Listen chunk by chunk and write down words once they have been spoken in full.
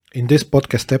In this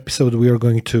podcast episode, we are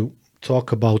going to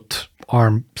talk about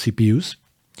ARM CPUs.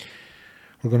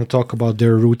 We're going to talk about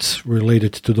their roots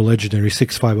related to the legendary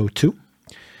 6502.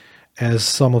 As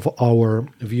some of our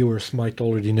viewers might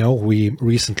already know, we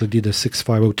recently did a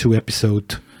 6502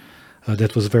 episode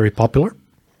that was very popular,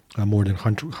 more than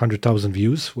 100,000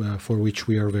 views, for which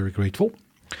we are very grateful.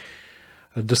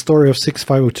 The story of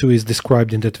 6502 is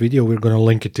described in that video. We're going to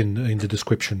link it in the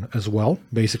description as well.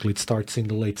 Basically, it starts in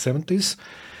the late 70s.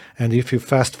 And if you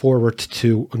fast forward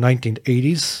to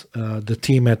 1980s, the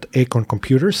team at ACORN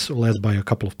Computers, led by a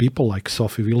couple of people like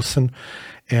Sophie Wilson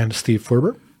and Steve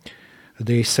Ferber,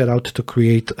 they set out to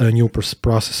create a new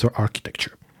processor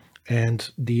architecture.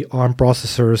 And the ARM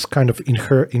processors kind of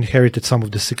inherited some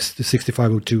of the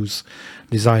 6502's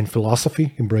design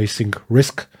philosophy, embracing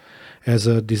RISC as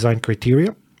a design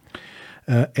criteria.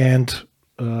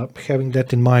 Having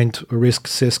that in mind, RISC,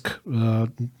 CISC,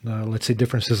 let's say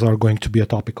differences are going to be a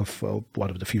topic of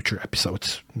one of the future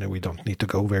episodes. We don't need to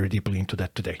go very deeply into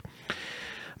that today.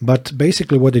 But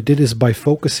basically what they did is by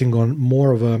focusing on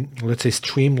more of a, let's say,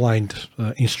 streamlined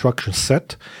instruction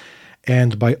set,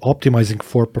 and by optimizing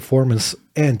for performance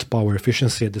and power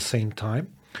efficiency at the same time,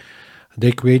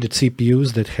 they created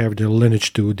CPUs that have their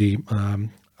lineage to the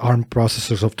ARM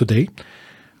processors of today,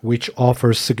 which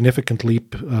offers significant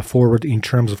leap forward in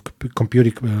terms of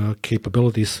computing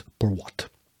capabilities per watt.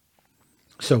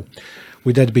 So,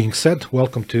 with that being said,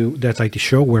 welcome to That IT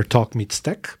Show, where talk meets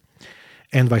tech,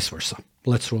 and vice versa.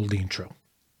 Let's roll the intro.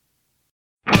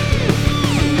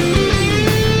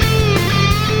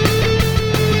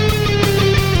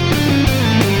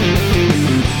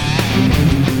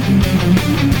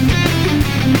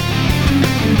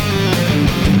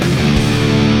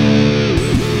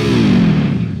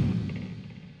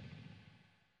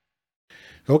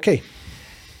 Okay.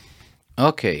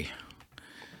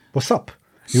 What's up?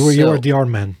 You are the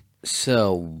ARM man.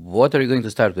 So, what are you going to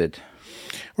start with?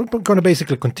 We're going to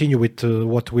basically continue with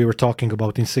what we were talking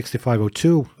about in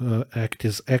 6502,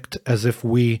 act as if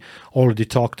we already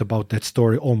talked about that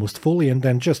story almost fully, and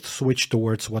then just switch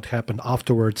towards what happened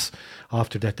afterwards,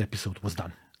 after that episode was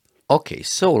done. Okay,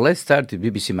 so let's start with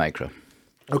BBC Micro.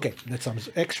 Okay, that sounds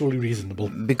actually reasonable.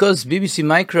 Because BBC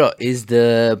Micro is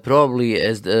probably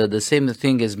as the same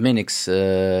thing as Minix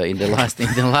in the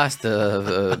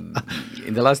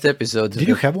last episode. Did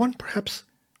you have one, perhaps?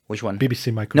 Which one?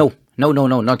 BBC Micro. No,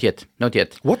 not yet.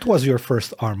 What was your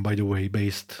first ARM, by the way,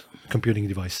 based computing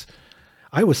device?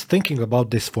 I was thinking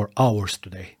about this for hours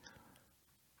today.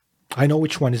 I know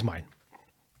which one is mine.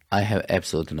 I have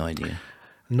absolutely no idea.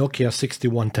 Nokia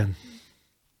 6110.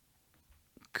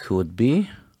 Could be,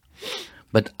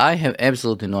 but I have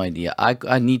absolutely no idea.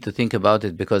 I need to think about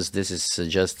it because this is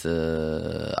just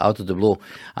out of the blue.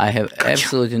 I have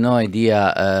absolutely no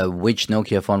idea which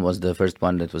Nokia phone was the first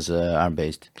one that was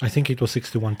ARM-based. I think it was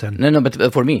 6110. No,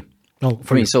 but for me. Oh,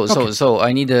 for me. So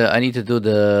I need to do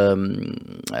the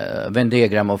Venn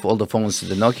diagram of all the phones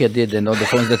the Nokia did and all the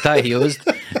phones that I used,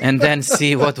 and then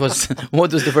see what was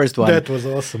the first one. That was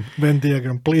awesome. Venn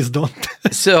diagram. Please don't.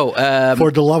 So for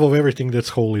the love of everything that's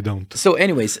holy, don't. So,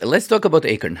 anyways, let's talk about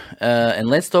ACORN, and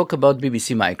let's talk about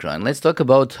BBC Micro, and let's talk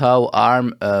about how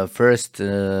ARM first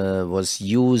was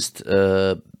used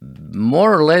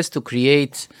more or less to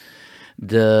create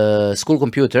the school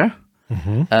computer.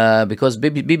 Mm-hmm. Because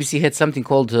BBC had something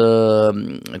called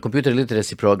computer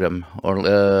literacy program or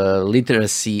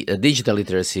digital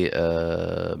literacy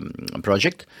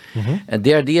project. Mm-hmm. And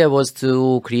the idea was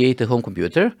to create a home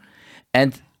computer,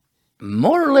 and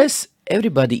more or less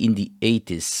everybody in the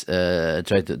 80s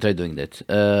tried doing that.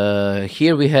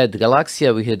 Here we had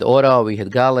Galaxia, we had Aura, we had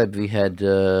Galeb, we had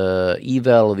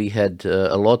Evel, we had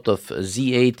a lot of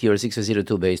Z80 or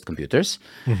 602 based computers.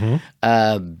 Mm-hmm.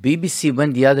 BBC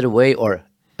went the other way, or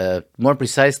more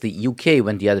precisely, UK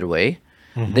went the other way.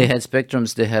 Mm-hmm. They had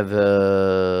Spectrums, they have,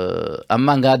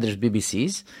 among others,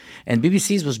 BBCs. And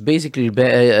BBCs was basically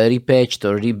repatched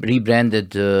or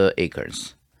rebranded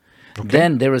Acorns. Okay.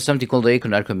 Then there was something called the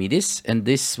ACORN Archimedes, and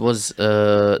this was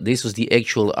the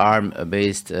actual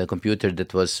ARM-based computer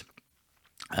that was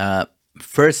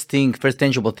first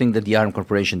tangible thing that the ARM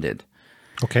Corporation did.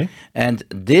 Okay. And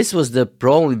this was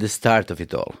probably the start of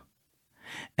it all.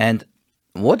 And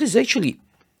what is actually,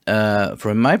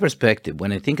 from my perspective,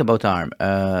 when I think about ARM,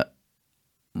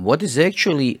 what is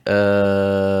actually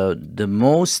the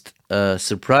most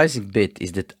surprising bit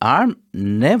is that ARM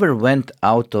never went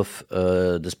out of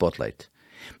the spotlight,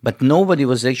 but nobody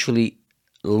was actually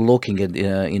looking at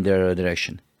in their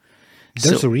direction.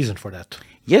 There's a reason for that.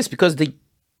 Yes, because they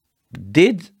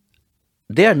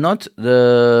are not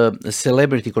the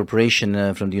celebrity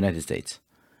corporation from the United States.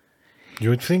 You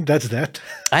would think that's that.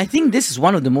 I think this is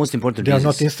one of the most important They are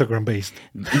reasons. not Instagram based.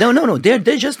 No.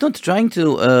 They're just not trying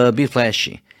to be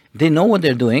flashy. They know what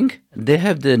they're doing. They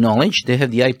have the knowledge. They have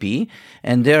the IP,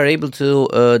 and they are able to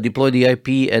deploy the IP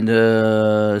and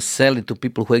sell it to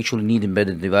people who actually need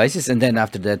embedded devices. And then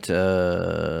after that,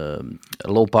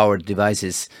 low-powered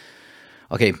devices.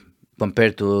 Okay,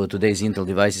 compared to today's Intel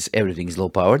devices, everything is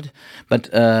low-powered. But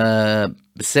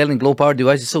selling low-powered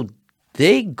devices, so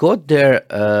they got their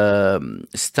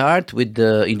start with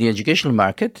in the educational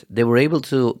market. They were able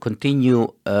to continue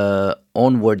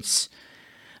onwards,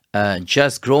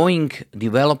 just growing,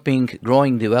 developing,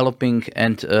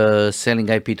 and selling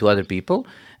IP to other people.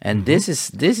 And this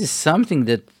is something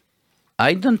that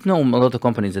I don't know a lot of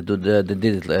companies that did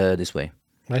it this way.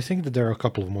 I think that there are a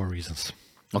couple of more reasons.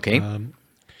 Okay.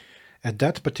 At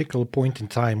that particular point in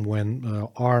time when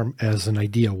ARM as an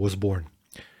idea was born,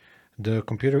 the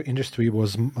computer industry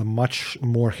was much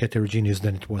more heterogeneous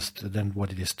than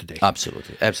what it is today.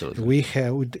 Absolutely.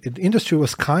 The industry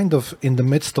was kind of in the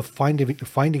midst of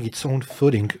finding its own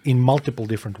footing in multiple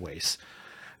different ways.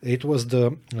 It was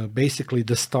basically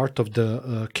the start of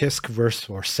the CESC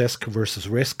versus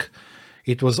RISC.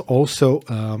 It was also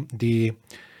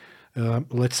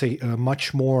let's say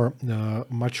much more.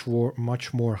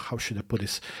 How should I put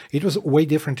this? It was way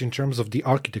different in terms of the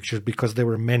architectures because there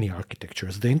were many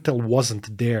architectures. The Intel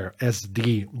wasn't there as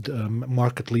the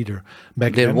market leader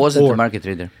back then. There wasn't a market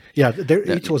leader. Yeah,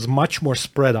 it was much more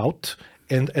spread out,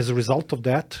 and as a result of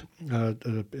that,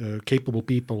 capable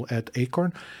people at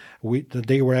ACORN,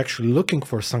 they were actually looking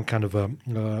for some kind of a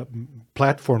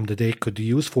platform that they could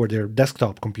use for their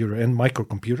desktop computer and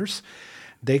microcomputers.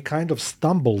 They kind of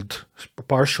stumbled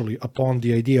partially upon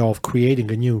the idea of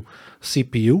creating a new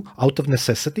CPU out of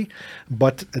necessity,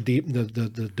 but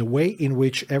the way in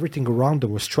which everything around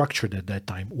them was structured at that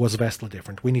time was vastly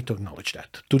different. We need to acknowledge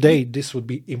that. Today, this would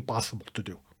be impossible to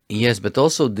do. Yes, but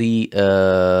also the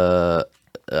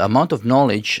amount of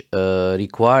knowledge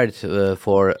required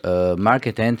for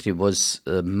market entry was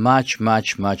much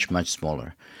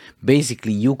smaller.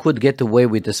 Basically, you could get away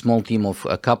with a small team of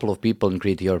a couple of people and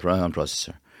create your own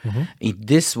processor.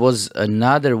 This was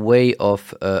another way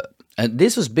of.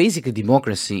 This was basically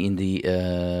democracy in the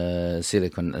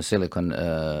Silicon.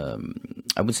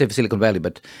 I would say for Silicon Valley,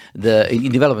 but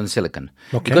in development silicon.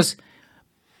 Okay. Because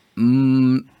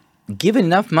given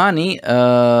enough money,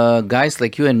 guys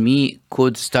like you and me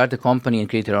could start a company and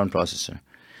create their own processor.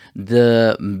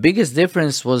 The biggest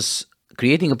difference was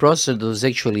creating a processor that was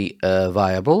actually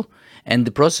viable, and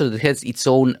the processor that has its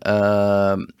own,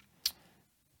 I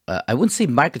wouldn't say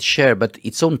market share, but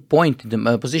its own point,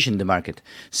 position in the market.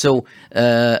 So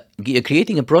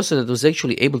creating a processor that was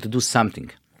actually able to do something.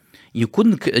 You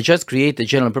couldn't just create a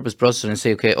general purpose processor and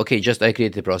say, okay, just I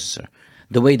created a processor,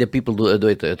 the way that people do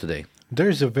it today. There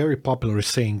is a very popular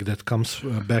saying that comes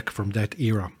back from that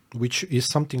era, which is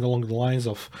something along the lines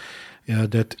of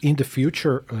that in the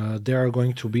future, there are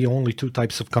going to be only two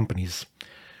types of companies.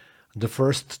 The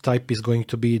first type is going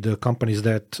to be the companies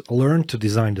that learn to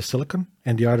design the silicon,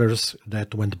 and the others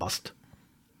that went bust.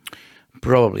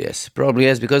 Probably yes,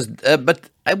 because but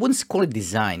I wouldn't call it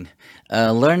design.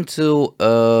 Learn to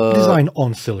design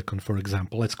on silicon, for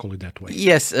example. Let's call it that way.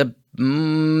 Yes,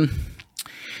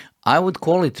 I would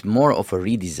call it more of a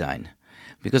redesign.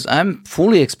 Because I'm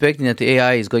fully expecting that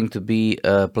AI is going to be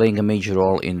playing a major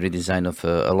role in redesign of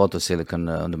a lot of silicon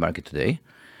on the market today.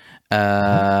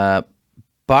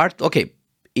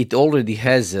 It already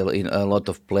has a lot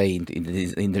of play in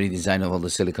the redesign of all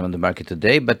the silicon on the market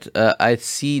today, but I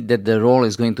see that the role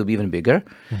is going to be even bigger.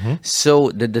 So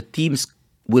that the teams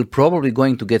will probably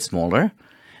going to get smaller.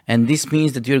 And this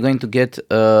means that you're going to get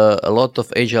a lot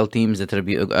of agile teams that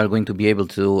are going to be able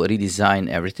to redesign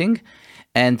everything.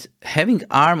 And having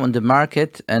ARM on the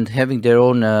market and having their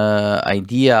own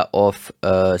idea of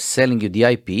selling you the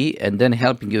IP and then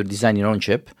helping you design your own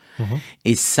chip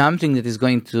is something that is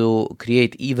going to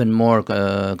create even more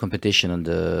competition on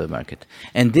the market.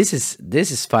 And this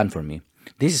is fun for me.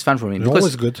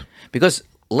 Always good. Because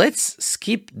let's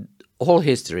skip all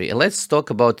history and let's talk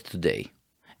about today.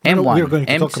 M1, we're going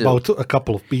to M2. talk about a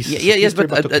couple of pieces. Yes, but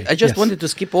I just wanted to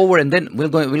skip over and then we're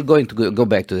going to go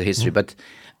back to the history. But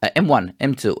M1,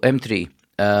 M2, M3.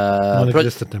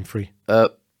 Non-existent M3.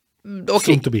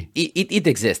 Okay, soon to be. It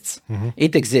exists.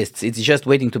 It exists. It's just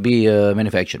waiting to be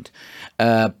manufactured.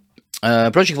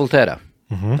 Project Volterra,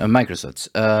 Microsoft's.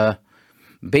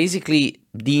 Basically,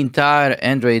 the entire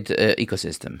Android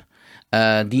ecosystem,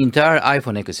 the entire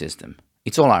iPhone ecosystem.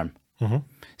 It's all ARM.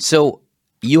 So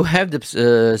you have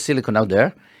the silicon out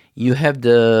there, you have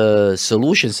the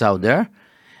solutions out there,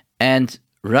 and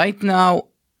right now,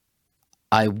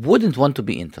 I wouldn't want to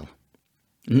be Intel.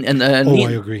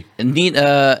 I agree.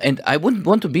 And I wouldn't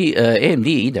want to be AMD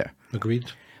either.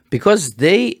 Agreed. Because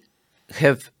they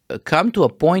have come to a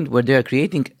point where they are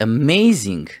creating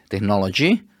amazing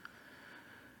technology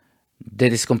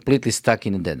that is completely stuck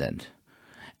in a dead end.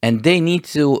 And they need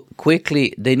to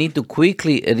quickly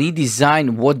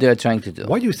redesign what they are trying to do.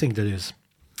 Why do you think that is?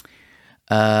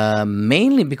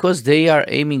 Mainly because they are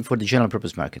aiming for the general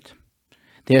purpose market.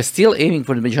 They are still aiming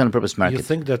for the general purpose market. You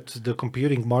think that the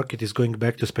computing market is going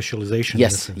back to specialization?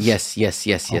 Yes. In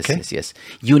a sense? Yes.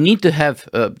 You need to have,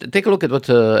 take a look at what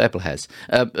Apple has.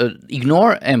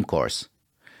 Ignore M cores,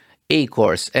 A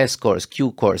cores, S cores,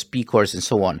 Q cores, P cores, and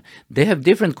so on. They have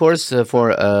different cores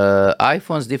for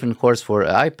iPhones, different cores for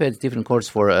iPads, different cores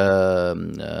for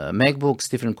MacBooks,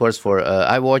 different cores for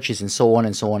iWatches, and so on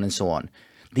and so on and so on.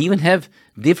 They even have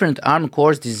different ARM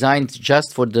cores designed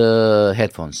just for the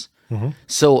headphones. Mm-hmm.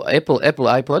 So Apple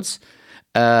iPods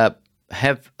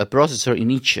have a processor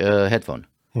in each headphone.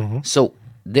 Mm-hmm. So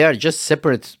they are just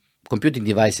separate computing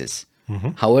devices,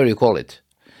 however you call it.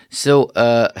 So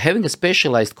having a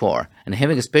specialized core and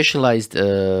having a specialized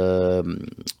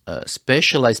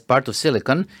part of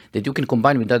silicon that you can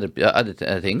combine with other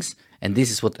things, and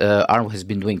this is what ARM has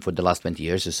been doing for the last 20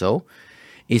 years or so,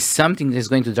 is something that's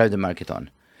going to drive the market on.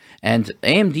 And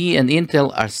AMD and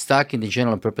Intel are stuck in the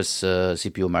general purpose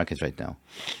CPU market right now.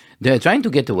 They're trying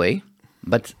to get away,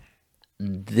 but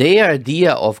their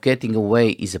idea of getting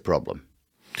away is a problem.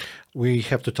 We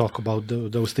have to talk about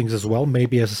those things as well,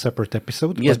 maybe as a separate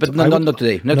episode. Yes, but not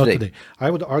today. Not today. I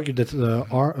would argue that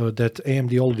that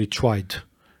AMD already tried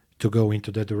to go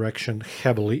into that direction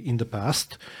heavily in the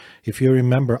past. If you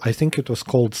remember, I think it was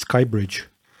called Skybridge.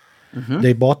 Mm-hmm.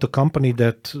 They bought a company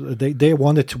that they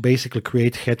wanted to basically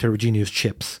create heterogeneous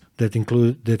chips that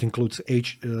includes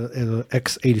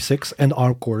x86 and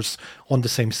ARM cores on the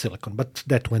same silicon, but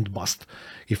that went bust,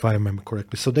 if I remember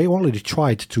correctly. So they already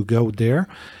tried to go there,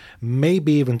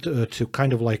 maybe even to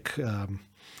kind of like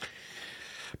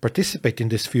participate in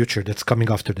this future that's coming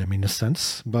after them in a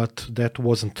sense, but that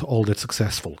wasn't all that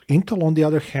successful. Intel, on the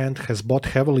other hand, has bought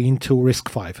heavily into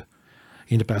RISC-V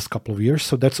in the past couple of years.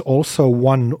 So that's also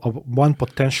one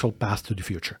potential path to the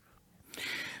future.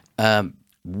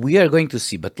 We are going to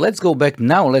see, but let's go back to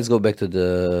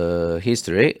the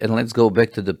history and let's go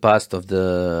back to the past of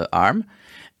the ARM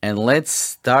and let's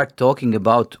start talking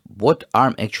about what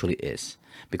ARM actually is.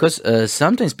 Because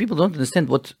sometimes people don't understand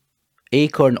what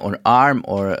ACORN or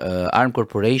ARM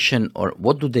Corporation or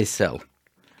what do they sell.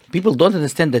 People don't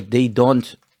understand that they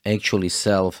don't actually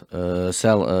sell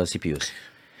CPUs.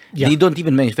 Yeah. They don't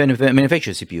even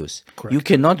manufacture CPUs. Correct. You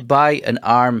cannot buy an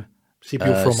ARM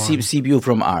CPU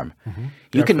from ARM. Mm-hmm.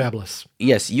 You can fabulous.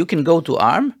 Yes, you can go to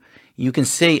ARM. You can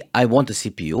say, I want a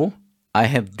CPU. I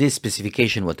have this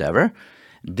specification, whatever.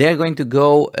 They're going to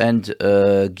go and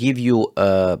give you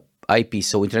IP,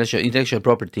 so intellectual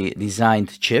property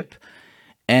designed chip.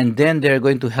 And then they're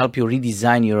going to help you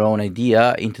redesign your own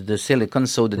idea into the silicon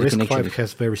so that RISC-V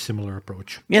has very similar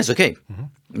approach. Yes, okay.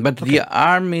 Mm-hmm. But the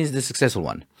ARM is the successful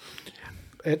one.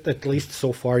 At least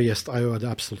so far, yes, I would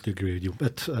absolutely agree with you.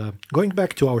 But going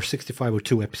back to our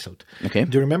 6502 episode, okay.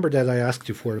 Do you remember that I asked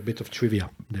you for a bit of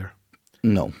trivia there?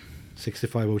 No.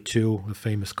 6502, a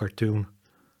famous cartoon,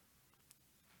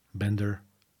 Bender.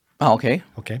 Oh, okay.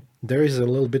 Okay. There is a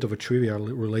little bit of a trivia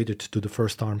related to the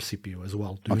first ARM CPU as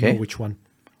well. Do you know which one?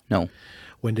 No.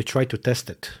 When they tried to test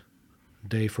it,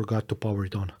 they forgot to power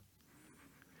it on.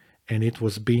 And it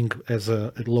was being, as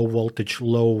a low voltage,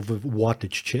 low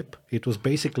wattage chip, it was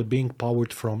basically being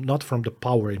powered not from the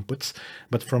power inputs,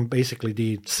 but from basically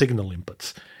the signal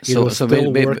inputs. It was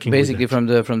still working basically from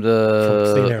thin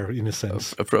air, in a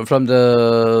sense. From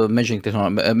the measuring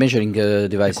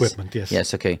device. Equipment, yes.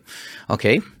 Yes, okay.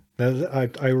 Okay.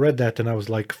 I read that and I was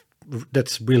like,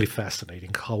 that's really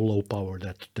fascinating how low power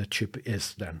that chip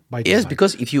is then. By design. Yes,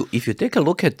 because if you take a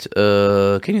look at,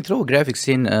 can you throw graphics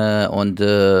in on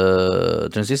the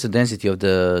transistor density of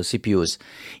the CPUs?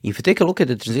 If you take a look at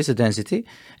the transistor density,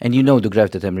 and you know the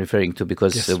graph that I'm referring to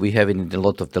because we have it in a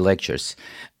lot of the lectures,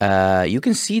 you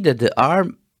can see that the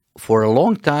ARM, for a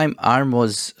long time, ARM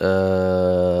was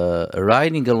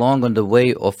riding along on the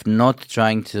way of not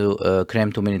trying to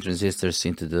cram too many transistors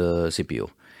into the CPU.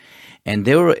 And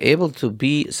they were able to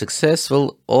be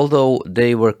successful, although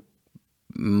they were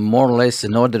more or less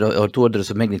an order or two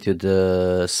orders of magnitude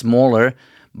smaller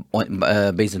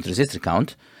based on transistor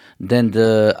count than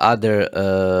the other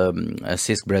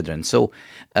CISC brethren. So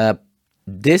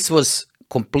this was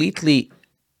completely,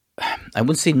 I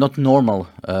wouldn't say not normal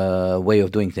way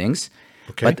of doing things,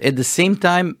 but at the same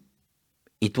time,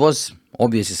 it was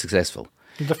obviously successful.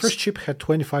 The first chip had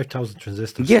 25,000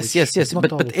 transistors. Yes.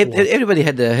 But everybody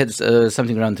had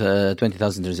something around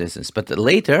 20,000 transistors. But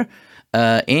later,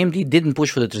 AMD didn't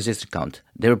push for the transistor count.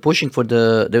 They were pushing for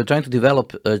they were trying to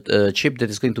develop a chip that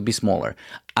is going to be smaller.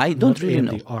 I don't really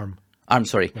know. ARM. ARM,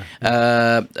 sorry.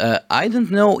 I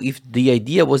don't know if the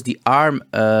idea was the ARM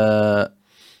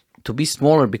to be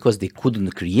smaller because they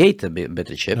couldn't create a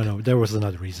better chip. No, there was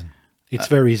another reason. It's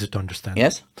very easy to understand.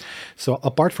 Yes? So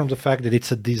apart from the fact that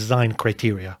it's a design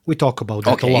criteria, we talk about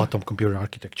that a lot on computer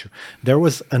architecture. There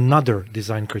was another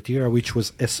design criteria which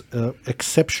was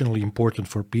exceptionally important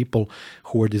for people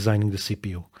who were designing the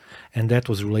CPU, and that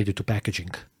was related to packaging.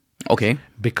 Okay.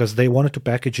 Because they wanted to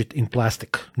package it in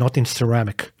plastic, not in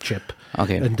ceramic chip.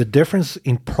 Okay. And the difference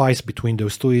in price between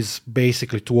those two is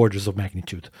basically 2 orders of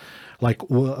magnitude. Like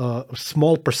a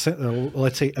small percent,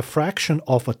 let's say a fraction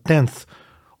of a tenth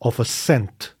of a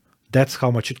cent. That's how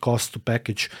much it costs to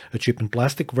package a chip in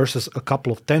plastic versus a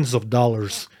couple of tens of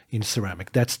dollars in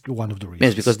ceramic. That's one of the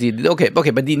reasons. Yes, because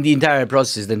but the entire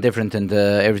process is then different and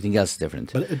everything else is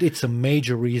different. But it's a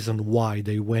major reason why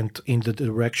they went in the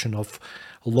direction of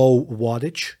low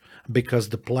wattage, because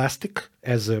the plastic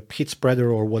as a heat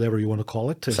spreader or whatever you want to call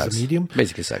it, as a medium,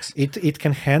 basically sucks. It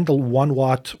can handle 1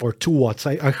 watt or 2 watts.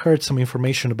 I heard some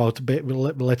information about,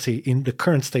 let's say, in the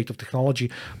current state of technology,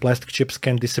 plastic chips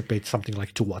can dissipate something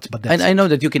like 2 watts. But I know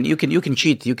that you can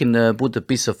cheat. You can put a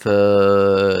piece of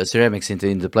ceramics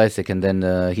into the plastic and then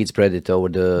heat spread it over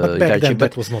the entire chip.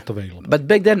 That was not available. But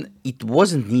back then it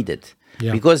wasn't needed.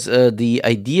 Yeah. Because the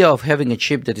idea of having a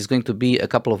chip that is going to be a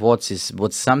couple of watts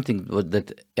was something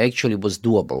that actually was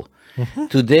doable. Mm-hmm.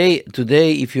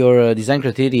 Today, if your design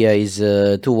criteria is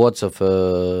 2 watts of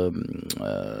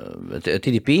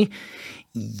TDP,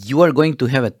 you are going to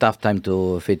have a tough time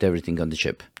to fit everything on the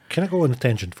chip. Can I go on a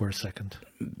tangent for a second?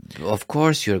 Of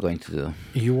course you're going to do.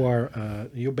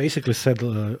 You basically said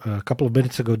a couple of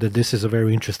minutes ago that this is a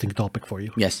very interesting topic for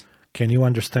you. Yes. Can you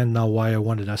understand now why I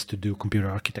wanted us to do computer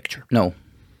architecture? No.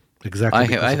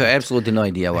 Exactly. I have absolutely no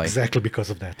idea why. Exactly because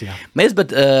of that, yeah. Yes, but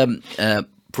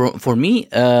for me,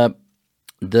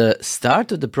 the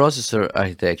start of the processor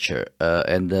architecture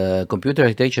and the computer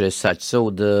architecture as such, so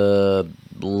the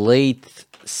late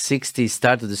 60s,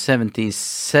 start of the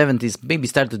 70s, maybe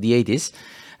start of the 80s,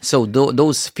 so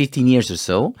those 15 years or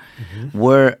so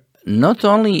were not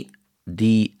only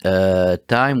the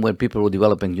time where people were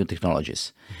developing new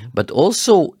technologies, but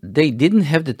also they didn't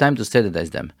have the time to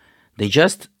standardize them. They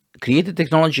just created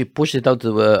technology, pushed it out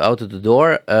of the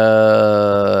door,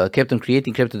 kept on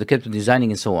creating, kept on designing,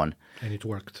 and so on. And it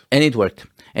worked.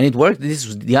 This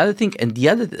was the other thing, and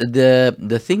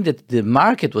the thing that the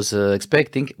market was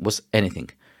expecting was anything.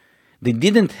 They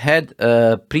didn't had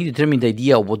a predetermined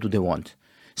idea of what do they want.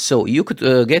 So you could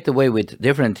get away with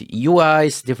different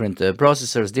UIs, different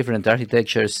processors, different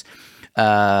architectures.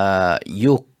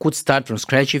 You could start from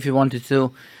scratch if you wanted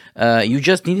to. You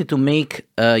just needed to make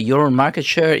your own market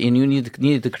share, and you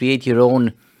needed to create your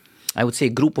own, I would say,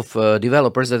 group of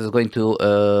developers that is going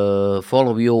to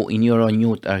follow you in your own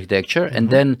new architecture, and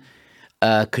then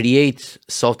create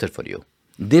software for you.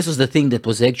 This was the thing that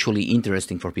was actually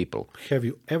interesting for people. Have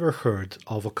you ever heard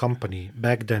of a company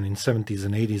back then in 70s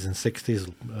and 80s and 60s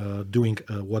doing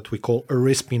what we call a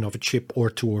respin of a chip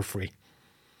or 2 or 3?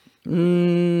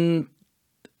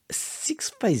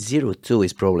 6502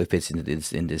 is probably fits in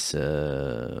this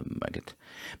market,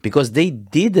 because they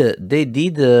did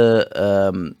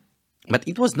but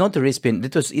it was not a respin.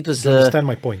 It was. You understand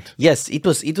my point? Yes, it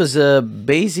was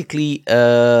basically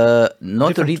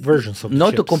not versions of the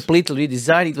not chips. a completely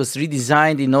redesign. It was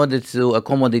redesigned in order to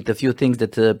accommodate a few things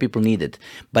that people needed,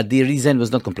 but the redesign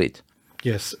was not complete.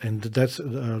 Yes, and that's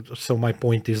so. My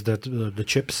point is that the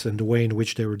chips and the way in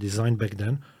which they were designed back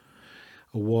then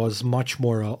was much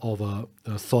more of a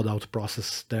thought-out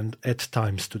process than at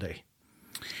times today.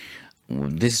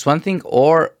 This is one thing,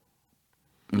 or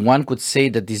one could say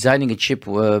that designing a chip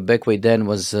back way then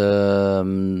was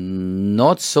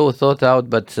not so thought out,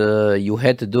 but you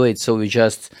had to do it, so you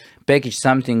just packaged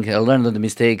something, learned on the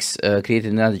mistakes,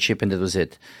 created another chip, and that was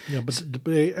it. Yeah, but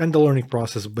the learning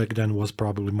process back then was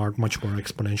probably much more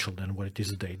exponential than what it is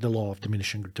today, the law of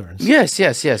diminishing returns. Yes.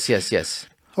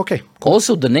 Okay. Cool.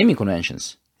 Also, the naming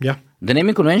conventions. Yeah. The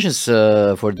naming conventions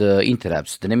for the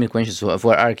interrupts, the naming conventions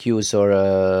for RQs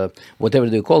or whatever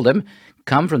you call them,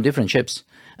 come from different chips.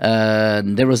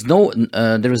 There was no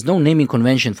naming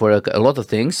convention for a lot of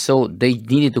things, so they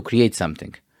needed to create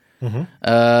something.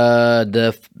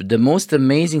 The most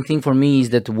amazing thing for me is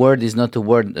that word is not a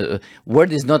word.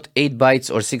 Word is not 8 bytes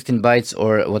or 16 bytes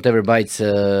or whatever bytes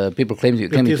people claim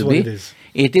it to be. It is.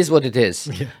 It is what it is,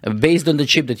 based on the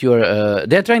chip that you are.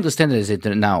 They're trying to standardize it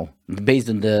now, based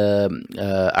on the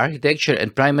architecture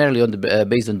and primarily on the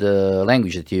based on the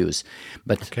language that you use.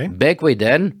 But back way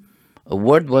then, a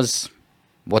word was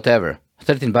whatever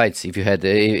 13 bytes if you had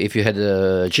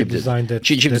a chip designed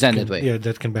that way. Yeah,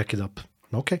 that can back it up.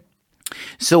 Okay.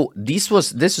 So this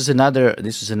was another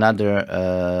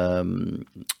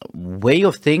way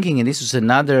of thinking, and this was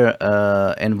another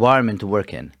environment to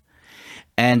work in,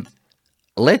 and.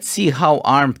 Let's see how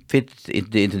ARM fit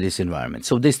into this environment.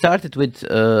 So they started with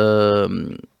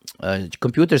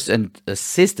computers and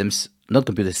systems, not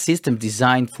computers, systems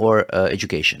designed for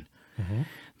education.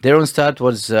 Their own start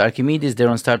was Archimedes, their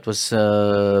own start was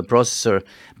processor,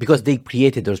 because they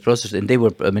created those processors and they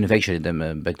were manufacturing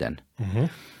them back then.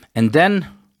 And then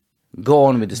go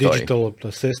on with the story. Digital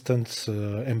assistants,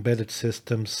 embedded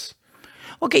systems.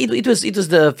 Okay, it was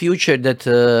the future that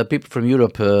people from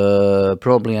Europe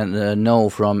probably know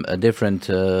from different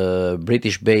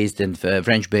British-based and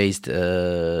French-based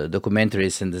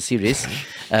documentaries and the series.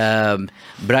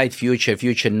 Bright Future,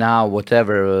 Future Now,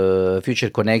 whatever, Future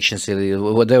Connections,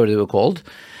 whatever they were called.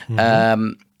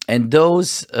 And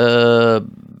those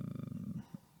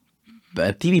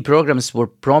TV programs were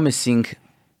promising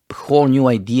whole new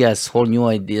ideas, whole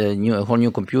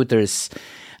new computers,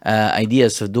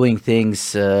 ideas of doing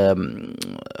things. A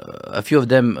few of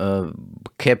them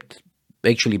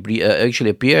actually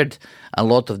appeared. A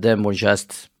lot of them were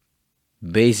just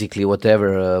basically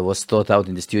whatever was thought out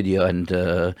in the studio and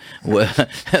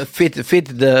fit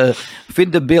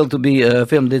the bill to be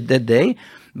filmed that day.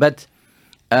 But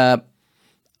I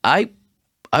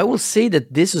will say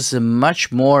that this was a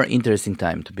much more interesting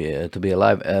time to be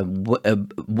alive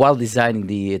while designing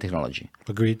the technology.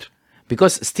 Agreed.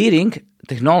 Because steering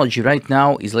technology right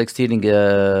now is like steering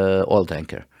an oil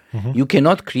tanker. You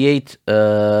cannot create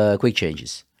quick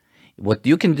changes. What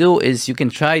you can do is you can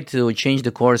try to change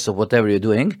the course of whatever you're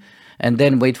doing and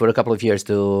then wait for a couple of years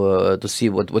to see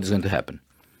what is going to happen.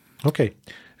 Okay.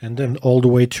 And then all the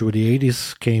way through the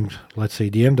 80s came, let's say,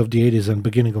 the end of the 80s and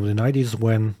beginning of the 90s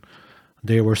when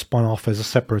they were spun off as a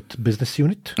separate business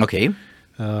unit. Okay.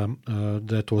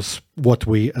 That was what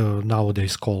we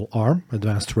nowadays call ARM,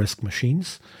 Advanced RISC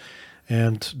Machines.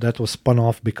 And that was spun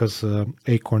off because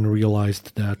ACORN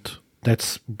realized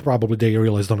they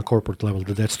realized on a corporate level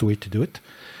that that's the way to do it.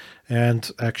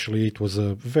 And actually it was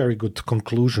a very good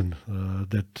conclusion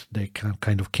that they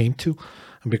kind of came to,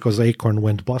 because ACORN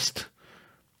went bust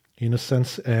in a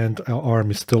sense, and ARM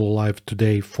is still alive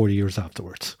today 40 years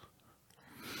afterwards.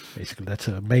 Basically, that's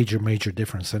a major, major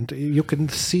difference. And you can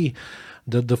see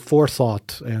the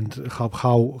forethought and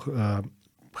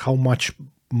how much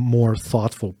more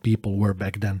thoughtful people were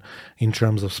back then in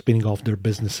terms of spinning off their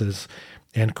businesses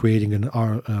and creating an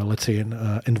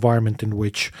environment in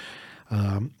which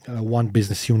one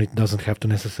business unit doesn't have to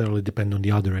necessarily depend on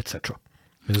the other, etc.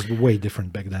 It was way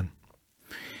different back then.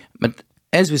 But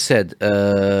as we said,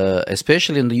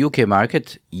 especially in the UK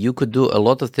market, you could do a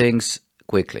lot of things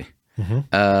quickly.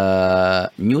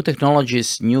 New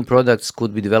technologies, new products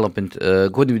could be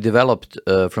developed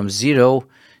from zero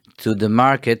to the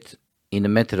market in a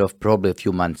matter of probably a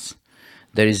few months.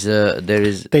 There is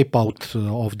tape out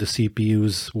of the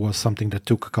CPUs was something that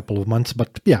took a couple of months,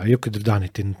 but yeah, you could have done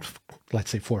it in,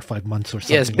 let's say, 4 or 5 months or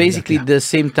something. Yes, basically like that, the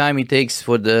same time it takes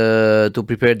to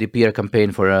prepare the PR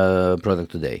campaign for a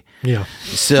product today. Yeah.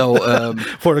 So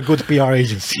for a good PR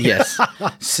agency. Yes.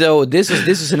 So this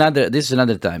is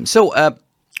another time. So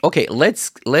okay,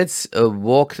 let's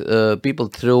walk people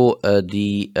through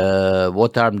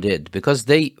what ARM did, because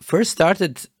they first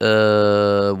started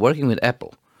working with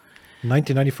Apple.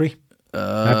 1993.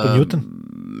 Apple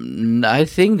Newton. I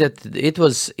think that it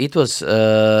was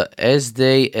as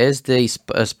they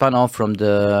spun off from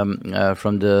the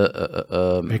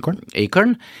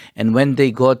ACORN, and when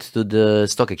they got to the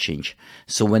stock exchange.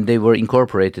 So when they were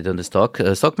incorporated on the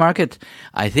stock market,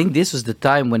 I think this was the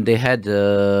time when they had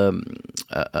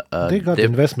they got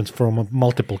investments from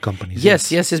multiple companies. Yes,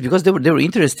 because they were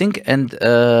interesting, and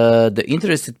the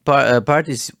interested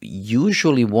parties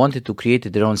usually wanted to create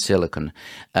their own silicon.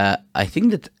 I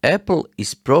think that Apple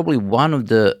is probably one of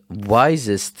the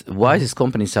wisest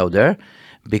companies out there,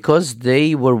 because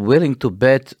they were willing to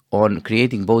bet on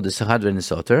creating both the hardware and the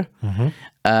software.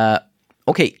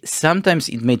 Okay, sometimes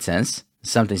it made sense,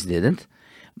 sometimes it didn't,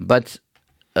 but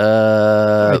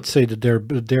I'd say that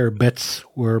their bets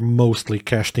were mostly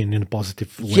cashed in a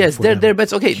positive way. Yes, for their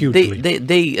bets. Okay, hugely.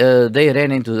 they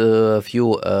ran into a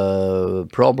few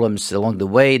problems along the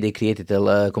way. They created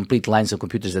complete lines of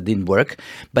computers that didn't work.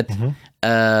 But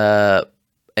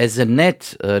as a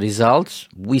net result,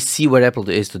 we see where Apple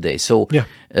is today. So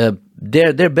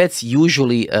their bets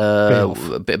usually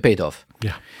paid off.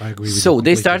 Yeah, I agree with you. So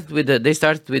they started with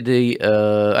the.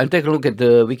 I'm taking a look at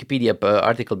the Wikipedia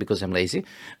article because I'm lazy.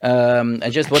 I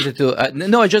just wanted to.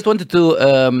 I just wanted to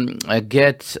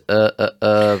get.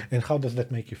 And how does that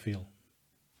make you feel?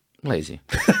 Lazy.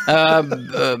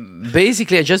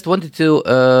 Basically, I just wanted to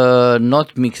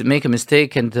not make a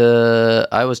mistake, and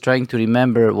I was trying to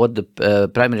remember what the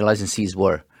primary licensees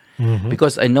were,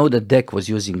 because I know that DEC was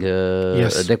using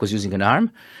DEC was using an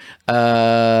ARM.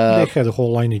 They had a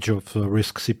whole lineage of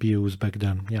RISC CPUs back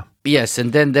then. Yeah. Yes,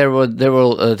 and then they were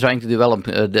trying to develop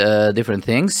different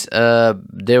things.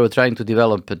 They were trying to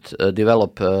develop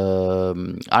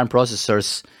ARM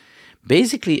processors.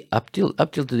 Basically, up till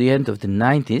to the end of the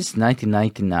 90s,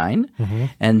 1999,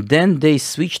 and then they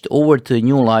switched over to a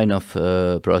new line of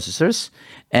processors,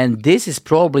 and this is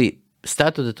probably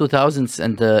start of the 2000s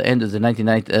and the end of the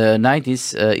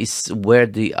 90s is where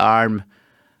the ARM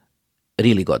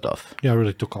really got off. Yeah,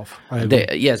 really took off. I agree.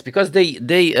 Yes, because they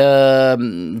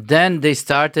then they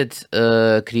started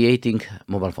creating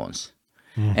mobile phones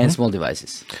and small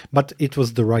devices. But it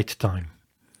was the right time.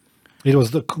 It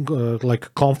was the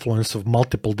like confluence of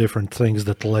multiple different things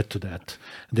that led to that.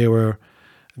 They were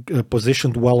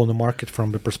positioned well on the market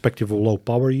from the perspective of low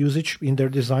power usage in their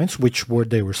designs, which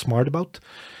they were smart about.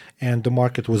 And the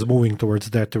market was moving towards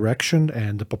that direction,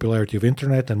 and the popularity of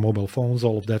internet and mobile phones,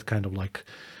 all of that kind of like,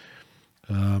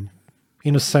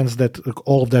 in a sense that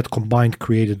all of that combined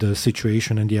created the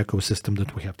situation and the ecosystem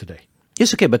that we have today.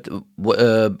 Yes, okay, but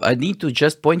I need to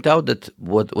just point out that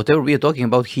whatever we are talking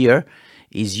about here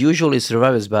is usually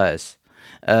survivor's bias.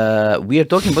 We are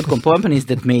talking about companies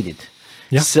that made it.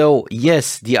 Yeah. So,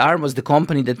 yes, the ARM was the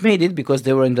company that made it because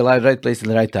they were in the right place at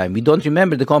the right time. We don't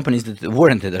remember the companies that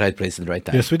weren't at the right place at the right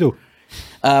time. Yes, we do.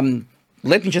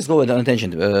 Let me just go on a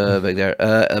tangent back there.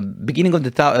 Beginning of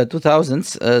the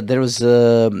 2000s, there was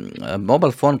a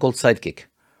mobile phone called Sidekick.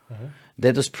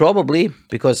 That was probably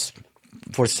because,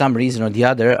 for some reason or the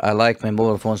other, I like my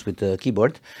mobile phones with a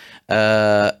keyboard.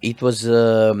 It was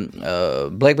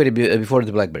BlackBerry before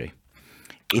the BlackBerry.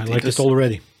 I liked it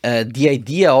already. The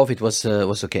idea of it was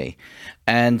okay,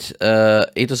 and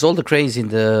it was all the craze in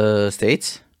the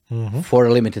States for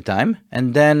a limited time,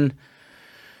 and then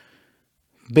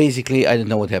basically I don't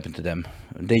know what happened to them.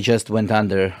 They just went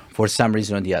under for some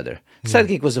reason or the other.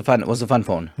 Sidekick was a fun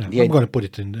phone. Yeah, I'm going to put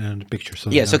it in the picture. So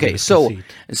yes, okay.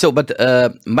 But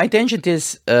my tangent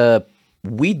is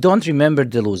we don't remember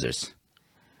the losers.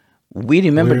 We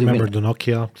remember the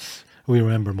Nokias. We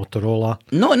remember Motorola.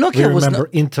 No, Nokia we was remember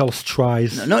Intel's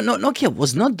tries. No, Nokia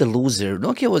was not the loser.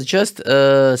 Nokia was just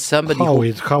somebody.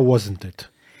 How wasn't it?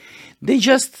 They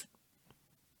just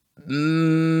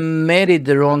married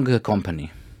the wrong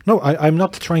company. No, I'm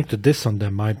not trying to diss on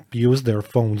them. I use their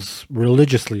phones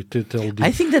religiously to tell.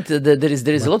 I think that there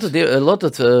is a lot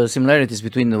of similarities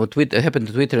between what happened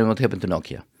to Twitter and what happened to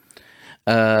Nokia.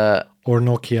 Or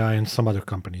Nokia and some other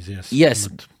companies, yes. Yes.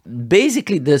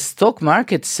 Basically, the stock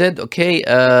market said, okay,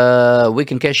 we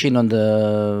can cash in on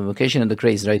the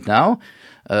craze right now,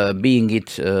 being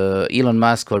it Elon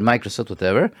Musk or Microsoft,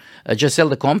 whatever. Just sell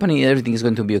the company, everything is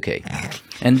going to be okay.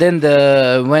 And then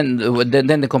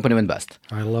the company went bust.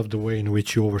 I love the way in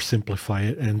which you oversimplify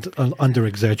it and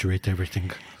under-exaggerate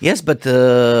everything. Yes, but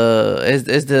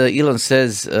as the Elon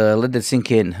says, let that sink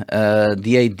in.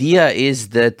 The idea is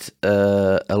that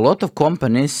a lot of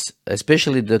companies,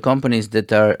 especially the companies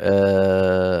that are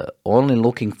only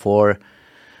looking for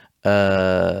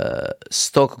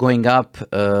stock going up,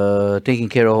 taking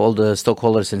care of all the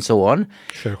stockholders and so on.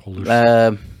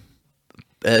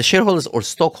 Shareholders or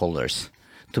stockholders,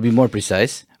 to be more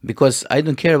precise, because I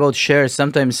don't care about shares.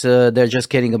 Sometimes they're just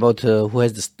caring about who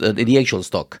has the actual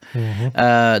stock,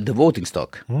 the voting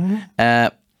stock.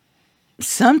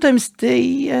 Sometimes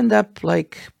they end up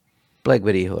like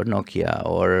BlackBerry or Nokia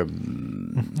or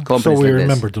companies. So we like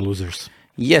remember this. The losers.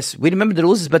 Yes, we remember the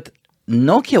losers, but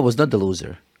Nokia was not the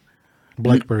loser.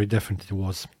 BlackBerry definitely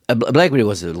was. BlackBerry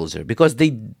was the loser because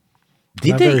I'm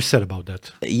very sad about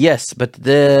that. Yes, but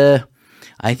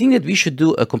I think that we should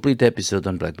do a complete episode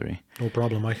on BlackBerry. No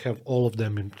problem. I have all of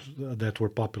them that were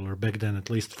popular back then. At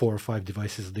least 4 or 5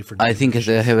 devices different. I think I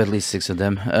have at least 6 of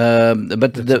them.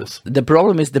 But the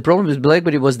problem with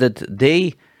BlackBerry was that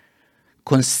they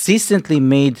consistently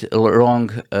made wrong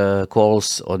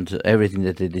calls on everything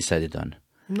that they decided on.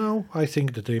 No, I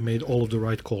think that they made all of the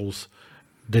right calls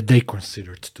that they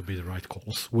considered to be the right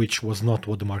calls, which was not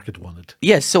what the market wanted.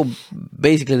 Yes, so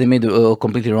basically they made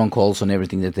completely wrong calls on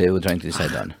everything that they were trying to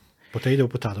decide on. Potato,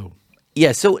 potato.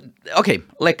 Yeah, so, okay,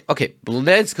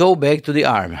 let's go back to the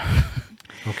ARM.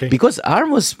 Okay. Because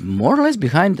ARM was more or less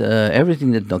behind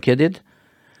everything that Nokia did.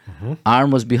 Mm-hmm.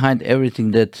 ARM was behind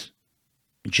everything that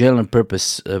general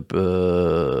purpose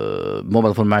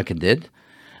mobile phone market did.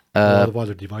 A lot of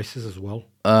other devices as well.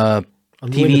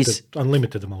 TVs.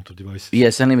 Unlimited amount of devices.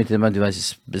 Yes, unlimited amount of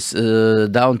devices,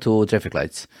 down to traffic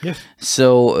lights. Yes.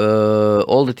 So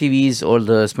all the TVs, all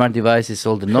the smart devices,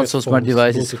 all the not so smart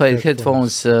devices,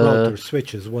 headphones, routers,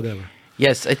 switches, whatever.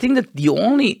 Yes, I think that the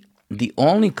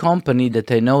only company that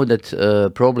I know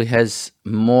that probably has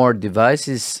more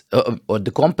devices, or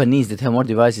the companies that have more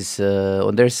devices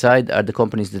on their side are the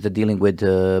companies that are dealing with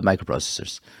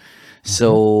microprocessors.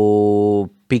 So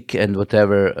PIC and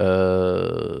whatever,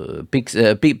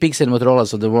 PICs and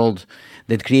Motorola's of the world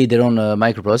that create their own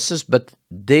microprocessors, but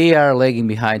they are lagging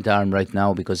behind ARM right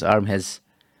now because ARM has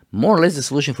more or less the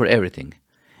solution for everything.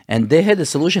 And they had a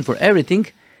solution for everything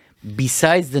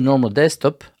besides the normal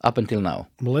desktop up until now.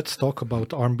 Well, let's talk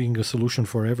about ARM being a solution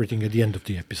for everything at the end of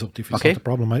the episode. If it's Okay. not a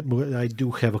problem, I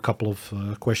do have a couple of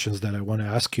questions that I want to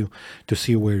ask you to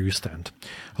see where you stand.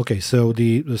 Okay, so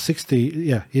the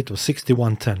 60, it was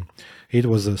 6110. It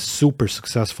was a super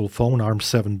successful phone, ARM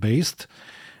 7 based,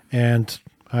 and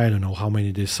I don't know how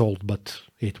many they sold, but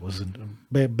it was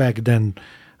back then.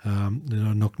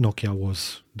 Nokia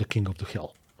was the king of the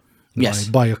hill, Yes.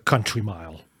 by a country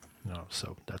mile.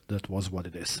 So that was what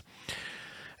it is.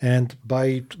 And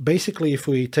by basically, if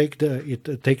we take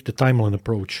the timeline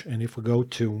approach, and if we go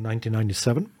to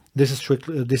 1997, this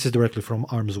is directly from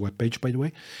ARM's webpage, by the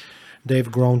way.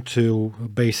 They've grown to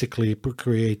basically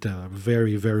create a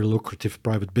very, very lucrative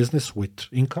private business with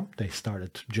income. They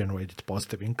started generating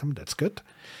positive income. That's good.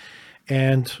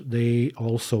 And they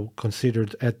also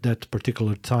considered at that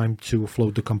particular time to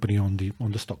float the company on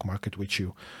the stock market, which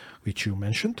you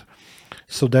mentioned.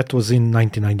 So that was in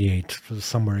 1998,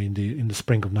 somewhere in the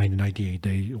spring of 1998.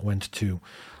 They went to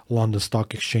London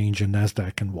Stock Exchange and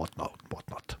Nasdaq and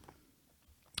whatnot.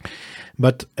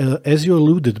 But as you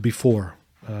alluded before,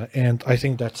 and I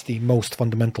think that's the most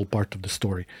fundamental part of the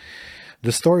story.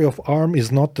 The story of ARM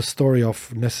is not the story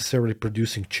of necessarily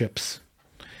producing chips.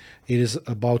 It is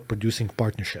about producing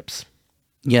partnerships.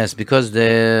 Yes, because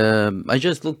I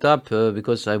just looked up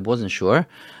because I wasn't sure.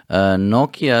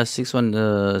 Nokia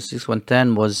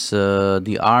 6110 was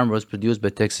the ARM was produced by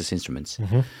Texas Instruments.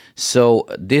 Mm-hmm. So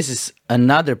this is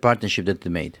another partnership that they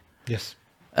made. Yes.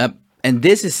 And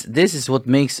this is what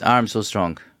makes ARM so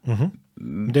strong. Mm-hmm.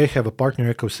 They have a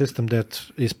partner ecosystem that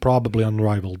is probably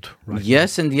unrivaled right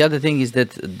Yes, and the other thing is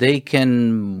that they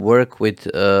can work with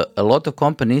a lot of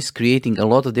companies creating a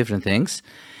lot of different things,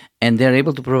 and they're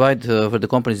able to provide for the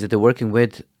companies that they're working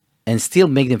with and still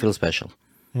make them feel special.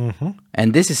 Mm-hmm.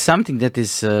 And this is something that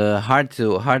is hard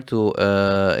to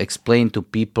explain to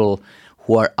people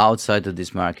who are outside of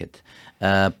this market.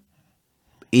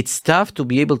 It's tough to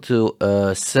be able to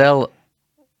sell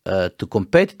to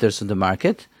competitors in the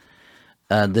market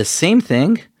the same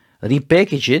thing,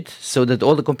 repackage it so that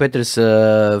all the competitors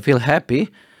feel happy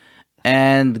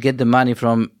and get the money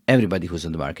from everybody who's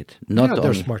on the market.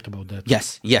 They're smart about that.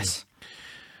 Yes.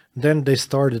 Then they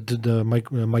started the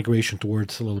migration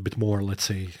towards a little bit more, let's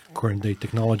say, current day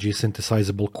technology,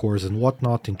 synthesizable cores and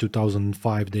whatnot. In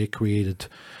 2005, they created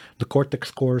the Cortex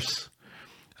cores.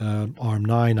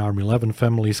 ARM9, ARM11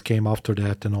 families came after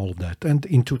that and all of that. And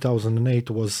in 2008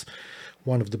 was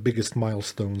one of the biggest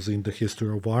milestones in the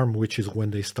history of ARM, which is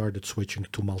when they started switching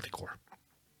to multi-core.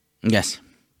 Yes.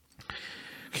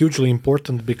 Hugely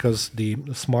important because the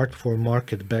smartphone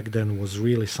market back then was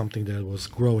really something that was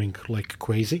growing like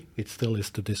crazy. It still is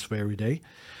to this very day.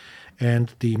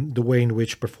 And the way in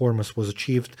which performance was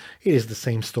achieved is the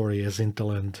same story as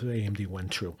Intel and AMD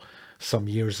went through some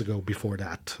years ago before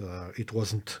that. It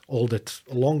wasn't all that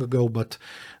long ago, but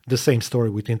the same story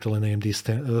with Intel and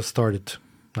AMD started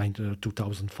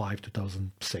 2005,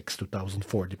 2006,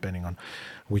 2004, depending on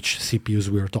which CPUs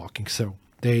we are talking. So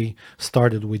they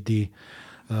started with the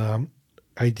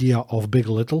idea of big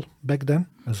little back then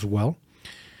as well.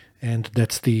 And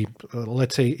that's the,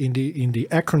 let's say, in the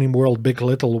acronym world, big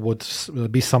little would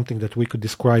be something that we could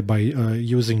describe by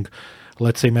using,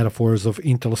 let's say, metaphors of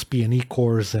Intel's P&E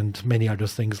cores and many other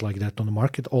things like that on the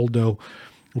market. Although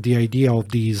the idea of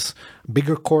these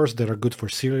bigger cores that are good for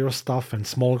serial stuff and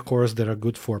smaller cores that are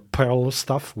good for parallel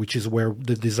stuff, which is where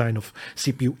the design of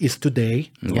CPU is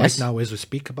today, right now as we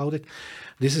speak about it,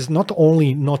 this is not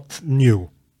only not new,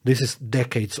 this is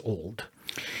decades old.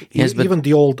 Yes, but Even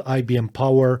the old IBM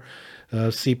Power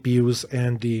CPUs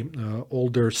and the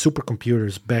older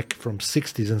supercomputers back from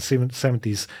 60s and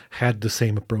 70s had the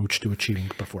same approach to achieving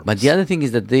performance. But the other thing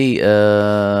is that they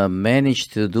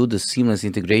managed to do the seamless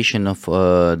integration of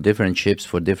different chips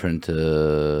for different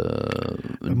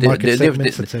market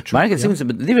segments, etc. Market segments,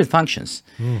 but different functions.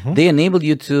 They enabled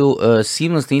you to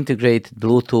seamlessly integrate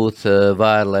Bluetooth,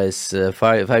 wireless,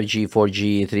 5G,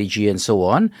 4G, 3G, and so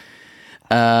on,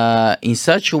 in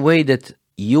such a way that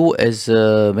you as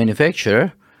a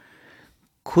manufacturer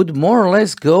could more or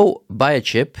less go buy a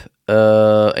chip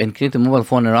and create a mobile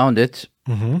phone around it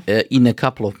in a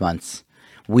couple of months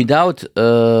without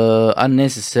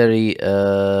unnecessary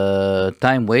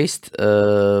time waste.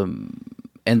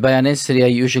 And by unnecessary, I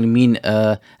usually mean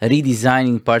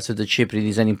redesigning parts of the chip,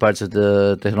 redesigning parts of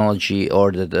the technology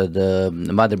or the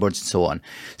motherboards and so on.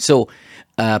 So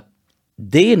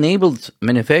they enabled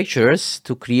manufacturers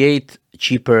to create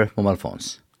cheaper mobile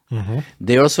phones.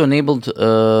 They also enabled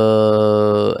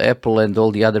Apple and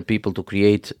all the other people to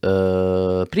create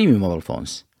premium mobile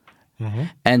phones.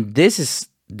 And this is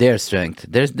their strength.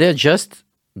 They're just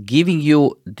giving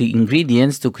you the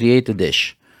ingredients to create a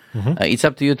dish. It's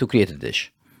up to you to create a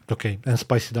dish. Okay, and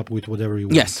spice it up with whatever you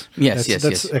want. Yes.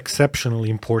 That's exceptionally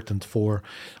important for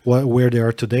where they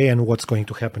are today and what's going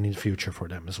to happen in the future for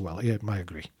them as well. Yeah, I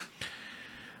agree.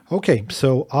 Okay,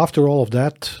 so after all of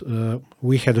that,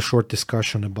 we had a short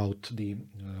discussion about the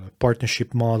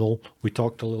partnership model. We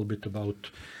talked a little bit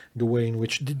about the way in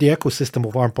which the ecosystem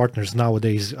of ARM partners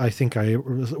nowadays, I think I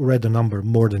read a number,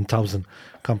 more than 1,000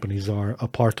 companies are a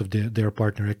part of their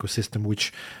partner ecosystem,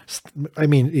 which, I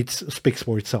mean, it speaks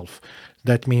for itself.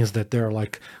 That means that there are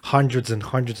like hundreds and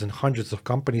hundreds and hundreds of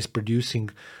companies producing,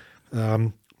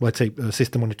 let's say, a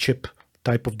system on a chip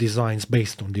type of designs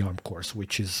based on the ARM cores,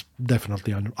 which is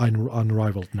definitely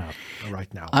unrivaled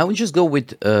right now. I would just go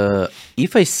with,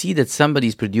 if I see that somebody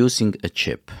is producing a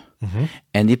chip,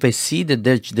 and if I see that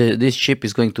this chip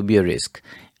is going to be a risk,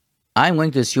 I'm going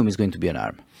to assume it's going to be an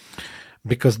ARM.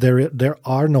 Because there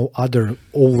are no other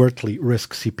overtly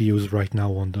risk CPUs right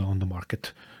now on the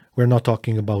market. We're not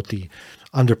talking about the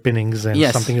underpinnings and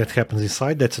something that happens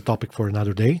inside. That's a topic for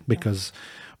another day, because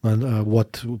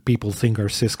what people think are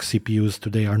CISC CPUs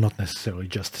today are not necessarily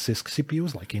just CISC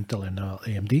CPUs like Intel and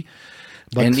AMD.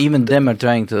 But and even them are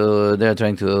trying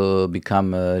to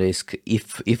become a risk,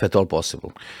 if at all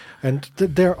possible. And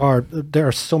there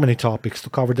are so many topics to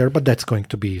cover there, but that's going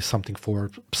to be something for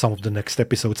some of the next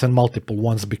episodes and multiple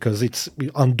ones, because it's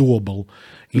undoable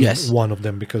in one of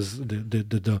them, because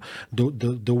the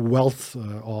wealth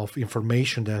of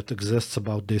information that exists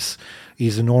about this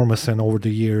is enormous, and over the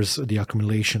years the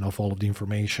accumulation of all of the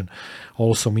information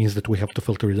also means that we have to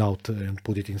filter it out and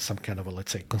put it in some kind of a,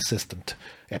 let's say, consistent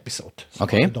episode. So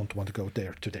okay. I don't want to go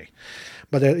there today,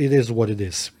 but it is what it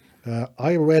is.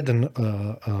 I read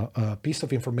a piece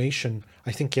of information,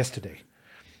 I think yesterday,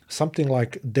 something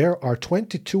like there are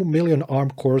 22 million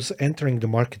ARM cores entering the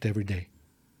market every day.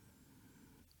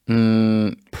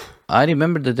 I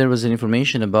remember that there was an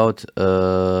information about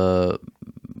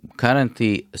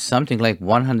currently something like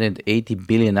 180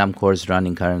 billion ARM cores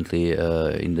running currently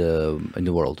in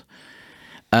the world.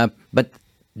 But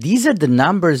these are the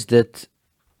numbers that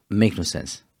make no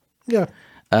sense. Yeah.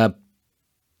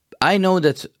 I know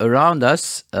that around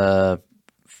us,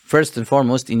 first and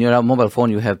foremost, in your mobile phone,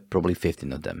 you have probably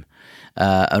 15 of them.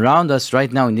 Around us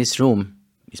right now in this room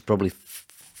is probably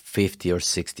 50 or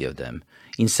 60 of them.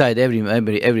 Inside every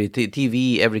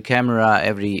TV, every camera,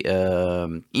 every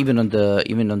even on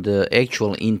the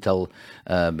actual Intel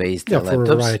based laptops. For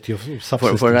a variety of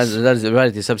subsystems. For a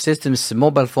variety of subsystems,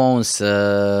 mobile phones,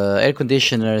 air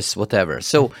conditioners, whatever.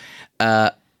 So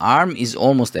ARM is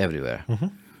almost everywhere.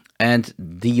 And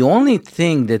the only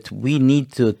thing that we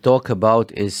need to talk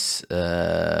about is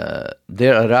their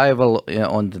arrival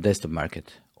on the desktop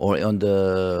market or on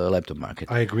the laptop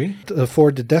market. I agree.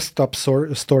 For the desktop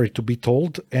story to be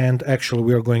told, and actually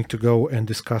we are going to go and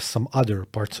discuss some other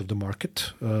parts of the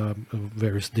market,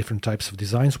 various different types of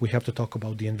designs. We have to talk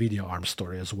about the NVIDIA ARM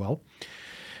story as well.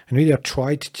 NVIDIA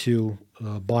tried to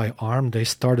buy ARM. They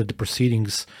started the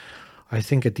proceedings, I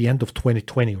think, at the end of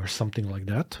 2020 or something like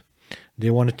that. They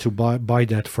wanted to buy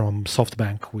that from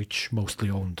SoftBank, which mostly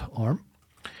owned ARM.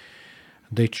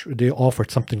 They offered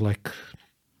something like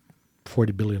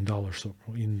 $40 billion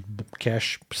in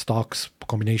cash, stocks,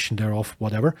 combination thereof,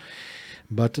 whatever.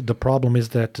 But the problem is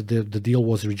that the deal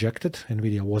was rejected.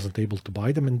 NVIDIA wasn't able to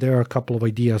buy them. And there are a couple of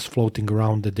ideas floating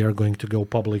around that they're going to go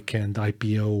public and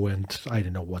IPO and I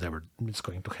don't know, whatever is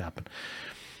going to happen.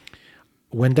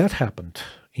 when that happened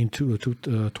in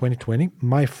 2020,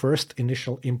 my first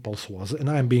initial impulse was, and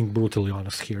I'm being brutally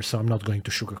honest here, so I'm not going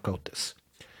to sugarcoat this.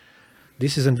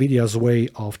 This is NVIDIA's way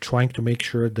of trying to make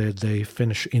sure that they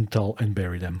finish Intel and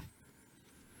bury them.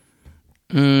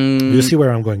 Do you see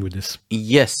where I'm going with this?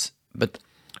 Yes, but...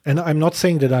 And I'm not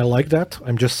saying that I like that.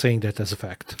 I'm just saying that as a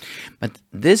fact. But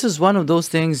this is one of those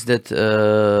things that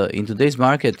in today's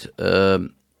market,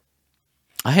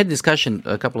 I had a discussion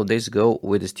a couple of days ago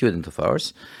with a student of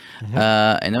ours,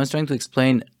 and I was trying to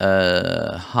explain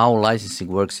how licensing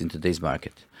works in today's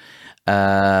market.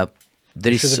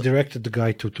 You should have directed the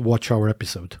guy to watch our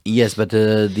episode. Yes, but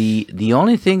the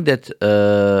only thing that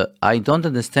I don't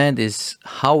understand is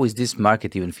how is this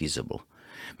market even feasible?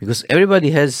 Because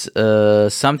everybody has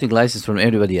something licensed from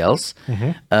everybody else.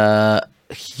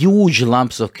 Huge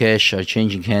lumps of cash are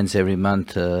changing hands every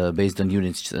month based on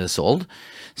units sold.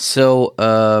 So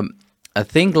I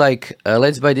think like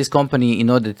let's buy this company in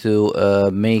order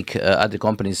to make other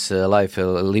companies' life a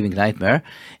living nightmare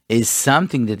is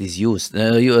something that is used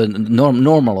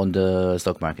normal on the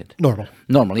stock market.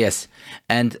 Normal, yes.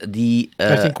 And the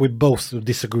I think we both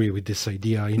disagree with this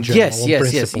idea in general.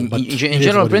 Yes. In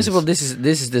general principle, this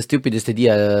is the stupidest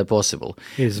idea possible.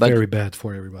 It is very bad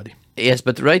for everybody. Yes,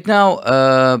 but right now,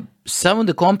 some of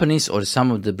the companies or some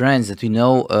of the brands that we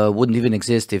know wouldn't even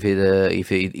exist if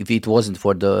it wasn't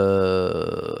for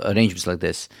the arrangements like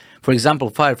this. For example,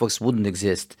 Firefox wouldn't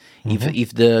exist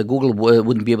if the Google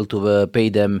wouldn't be able to pay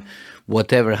them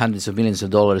whatever hundreds of millions of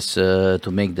dollars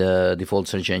to make the default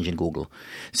search engine Google.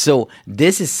 So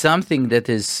this is something that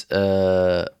is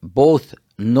both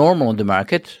normal on the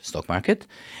market, stock market,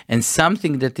 and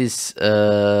something that is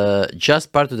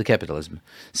just part of the capitalism.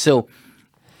 So,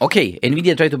 okay,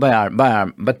 NVIDIA tried to buy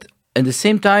ARM, but at the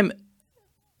same time,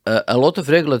 a lot of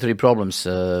regulatory problems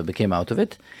became out of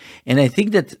it. And I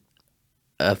think that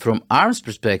from ARM's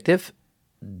perspective,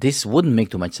 this wouldn't make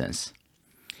too much sense.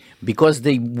 Because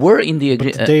they were in the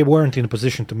agreement. They weren't in a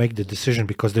position to make the decision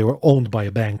because they were owned by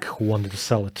a bank who wanted to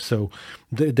sell it. So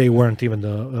they weren't even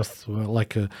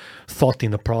like a thought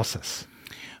in the process.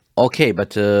 Okay,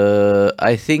 but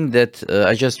I think that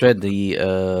I just read the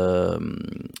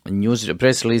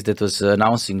press release that was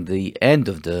announcing the end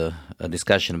of the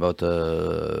discussion about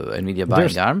NVIDIA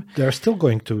buying ARM. They're still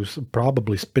going to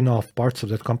probably spin off parts of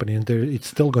that company, and it's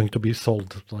still going to be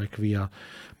sold like via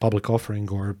public offering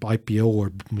or IPO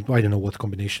or I don't know what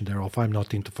combination thereof. I'm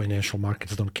not into financial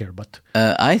markets, don't care. But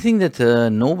I think that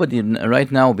nobody right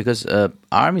now, because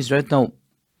ARM is right now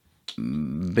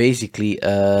basically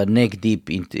neck deep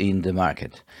in the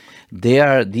market. They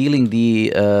are dealing the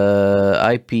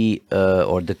IP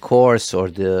or the cores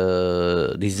or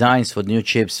the designs for new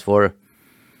chips for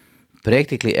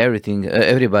practically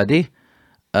everybody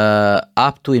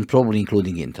up to and probably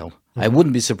including Intel. I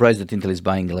wouldn't be surprised that Intel is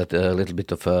buying a little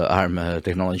bit of ARM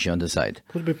technology on the side.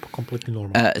 Could be completely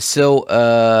normal. So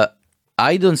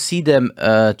I don't see them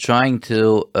trying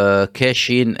to cash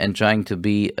in and trying to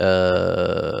be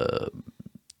a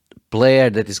player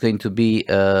that is going to be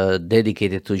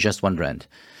dedicated to just one brand.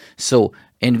 So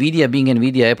NVIDIA being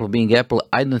NVIDIA, Apple being Apple,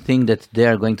 I don't think that they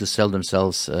are going to sell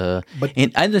themselves. And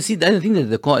I don't think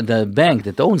that the bank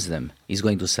that owns them is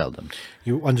going to sell them.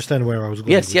 You understand where I was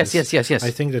going? Yes.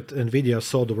 I think that NVIDIA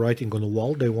saw the writing on the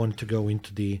wall. They wanted to go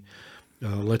into the,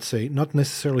 let's say, not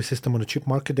necessarily system on a chip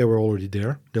market. They were already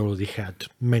there. They already had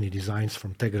many designs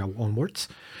from Tegra onwards.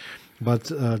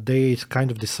 But they kind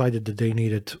of decided that they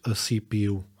needed a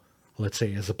CPU, let's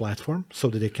say, as a platform, so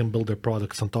that they can build their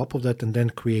products on top of that and then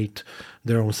create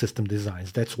their own system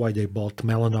designs. That's why they bought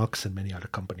Mellanox and many other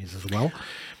companies as well.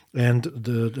 And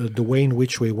the way in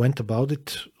which we went about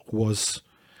it was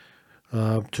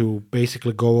to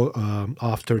basically go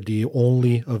after the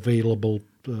only available,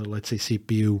 let's say,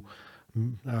 CPU.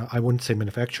 I wouldn't say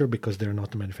manufacturer because they're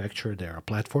not a manufacturer, they're a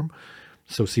platform.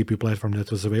 So CPU platform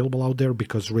that was available out there,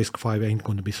 because RISC-V ain't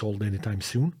going to be sold anytime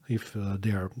soon if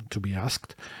they are to be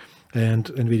asked. And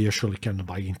NVIDIA surely cannot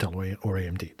buy Intel or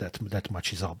AMD. That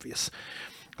much is obvious.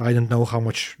 I don't know how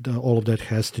much all of that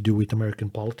has to do with American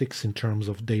politics in terms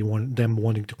of them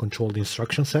wanting to control the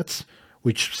instruction sets,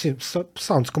 which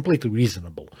sounds completely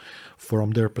reasonable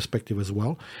from their perspective as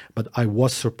well. But I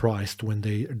was surprised when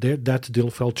that deal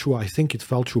fell through. I think it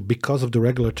fell through because of the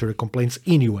regulatory complaints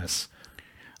in US.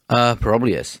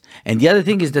 Probably yes. And the other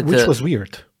thing is that... Which was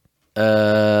weird.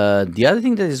 The other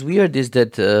thing that is weird is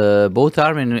that both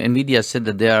ARM and NVIDIA said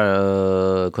that they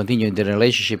are continuing their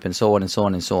relationship and so on and so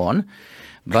on and so on.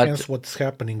 But hence what's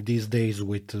happening these days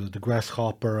with the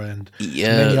Grasshopper and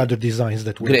many other designs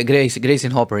that we Grace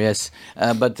and Hopper, yes.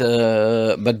 But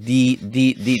the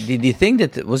thing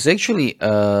that was actually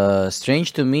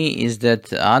strange to me is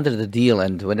that under the deal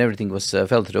and when everything was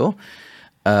fell through,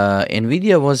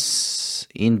 Nvidia was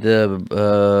in the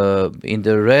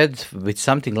red with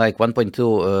something like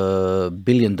 $1.2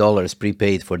 billion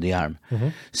prepaid for the ARM.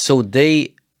 So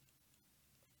they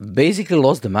basically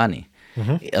lost the money,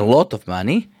 a lot of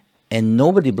money, and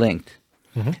nobody blinked.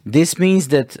 This means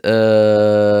that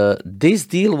this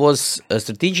deal was a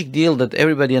strategic deal that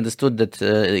everybody understood that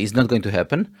is not going to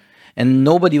happen, and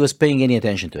nobody was paying any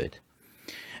attention to it.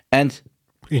 And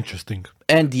interesting.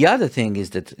 And the other thing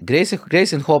is that Grace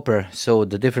and Hopper, so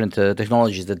the different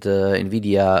technologies that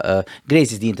NVIDIA,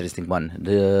 Grace is the interesting one,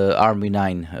 the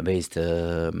ARM-v9 based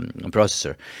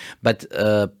processor. But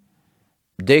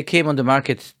they came on the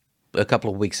market a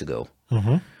couple of weeks ago.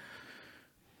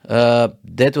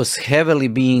 That was heavily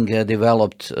being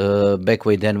developed back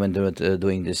way then when they were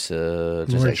doing this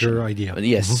transaction. Merger idea.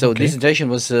 Yes, so this transaction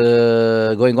was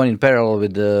going on in parallel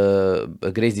with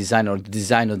the Grace design or the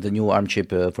design of the new ARM chip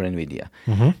for NVIDIA.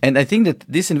 And I think that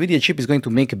this NVIDIA chip is going to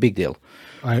make a big deal.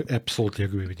 I absolutely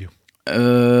agree with you.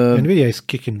 NVIDIA is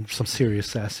kicking some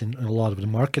serious ass in a lot of the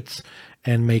markets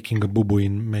and making a boo-boo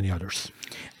in many others.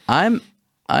 I'm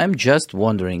just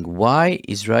wondering why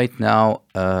is right now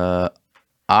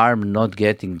ARM not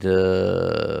getting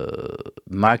the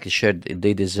market share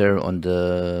they deserve on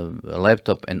the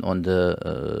laptop and on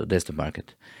the desktop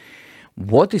market.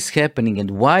 What is happening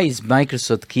and why is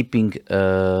Microsoft keeping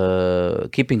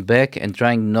back and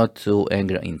trying not to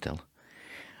anger Intel?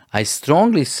 I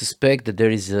strongly suspect that there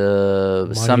is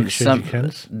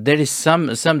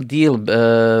some deal,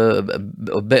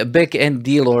 back end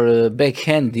deal or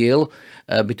backhand deal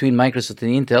between Microsoft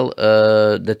and Intel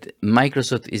that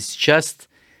Microsoft is just.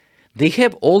 They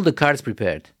have all the cards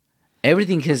prepared.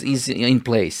 Everything is in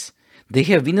place. They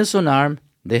have Windows on ARM.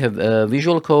 They have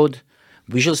Visual Code,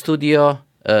 Visual Studio,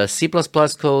 C++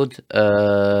 code.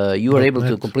 You are able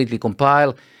to completely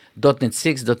compile .NET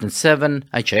 6, .NET 7.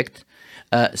 I checked.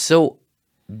 So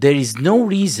there is no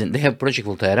reason. They have Project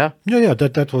Volterra. Yeah.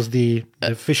 That was the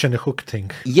fish and the hook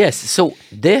thing. Yes. So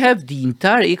they have the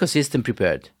entire ecosystem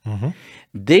prepared.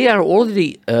 They are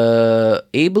already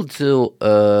able to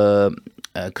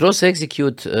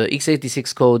cross-execute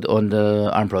x86 code on the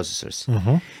ARM processors.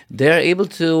 They are able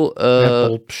to.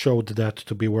 Apple showed that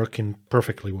to be working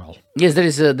perfectly well. Yes, there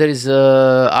is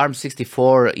ARM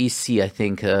 64 EC, I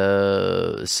think.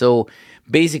 So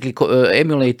basically,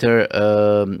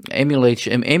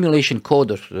 emulation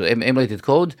code or emulated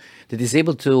code that is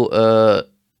able to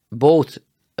both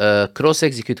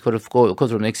cross-execute code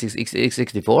from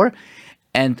x64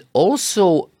 and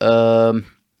also.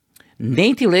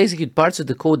 Natively execute parts of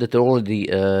the code that are already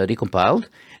recompiled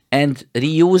and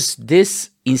reuse this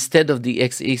instead of the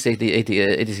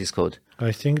x86 code.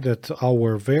 I think that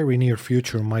our very near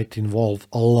future might involve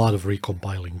a lot of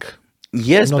recompiling.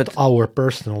 Yes, not our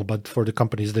personal, but for the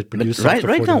companies that produce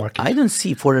software right for now, the market. I don't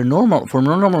see for a normal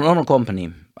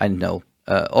company. I don't know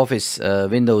Office,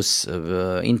 Windows,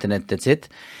 Internet. That's it.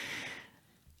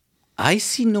 I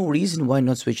see no reason why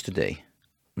not switch today.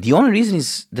 The only reason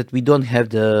is that we don't have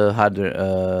the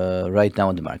hardware right now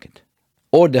on the market,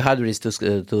 or the hardware is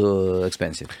too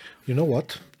expensive. You know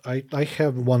what? I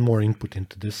have one more input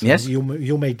into this. Yes?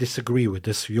 You may disagree with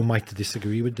this. You might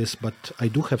disagree with this, but I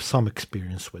do have some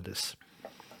experience with this.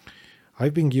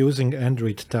 I've been using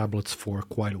Android tablets for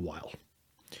quite a while.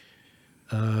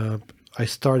 I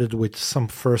started with some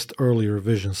first earlier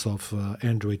versions of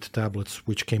Android tablets,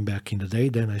 which came back in the day.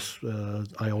 Then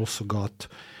I also got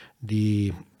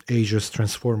the Asia's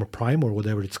Transformer Prime, or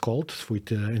whatever it's called, with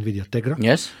NVIDIA Tegra.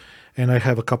 Yes. And I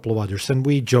have a couple of others. And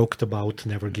we joked about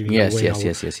never giving away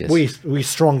Yes. We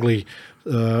strongly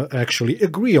actually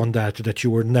agree on that you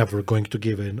were never going to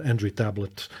give an Android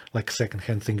tablet like a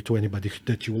second-hand thing to anybody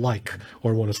that you like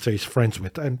or want to stay friends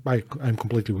with. And I'm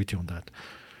completely with you on that.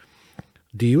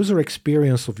 The user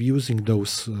experience of using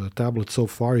those tablets so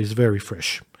far is very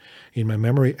fresh in my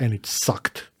memory, and it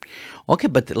sucked. Okay,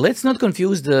 but let's not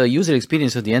confuse the user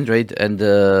experience of the Android and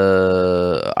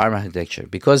the ARM architecture,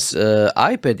 because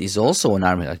iPad is also an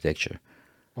ARM architecture.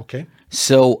 Okay.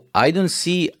 So I don't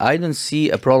see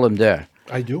a problem there.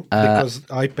 I do, because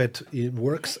iPad it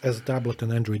works as a tablet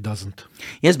and Android doesn't.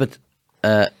 Yes, but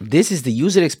this is the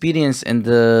user experience and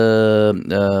the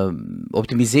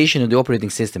optimization of the operating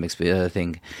system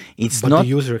thing. It's but not the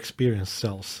user experience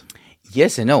sells.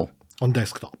 Yes, I know. On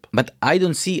desktop. But I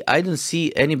don't see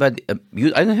anybody.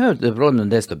 I don't have the problem on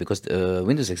desktop because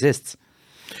Windows exists.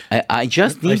 I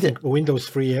just I need. think Windows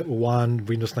 3.1,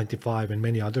 Windows 95, and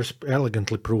many others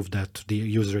elegantly prove that the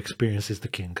user experience is the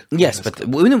king. Yes, but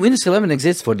Windows 11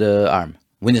 exists for the ARM.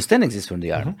 Windows 10 exists for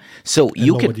the ARM. So And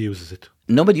nobody uses it.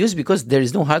 nobody uses it because there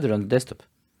is no hardware on the desktop.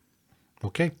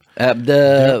 Okay.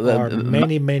 There are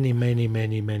many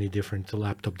different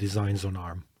laptop designs on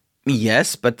ARM.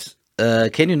 Yes, but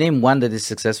can you name one that is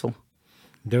successful?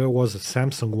 There was a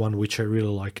Samsung one which I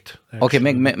really liked. Okay,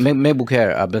 MacBook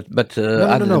Air, but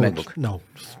other than MacBook. No,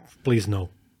 please no.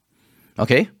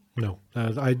 Okay. No,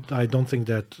 I don't think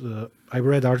that. I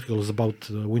read articles about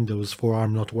Windows for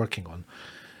ARM not working on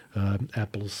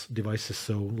Apple's devices,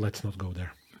 so let's not go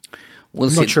there. We'll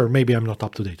I'm see. not sure. Maybe I'm not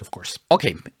up to date, of course.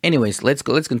 Okay. Anyways, let's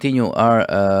continue our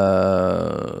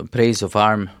praise of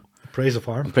ARM. Praise of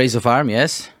ARM? Praise of ARM,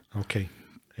 yes. Okay.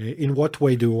 In what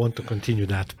way do you want to continue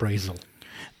that appraisal?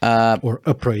 Or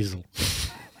appraisal?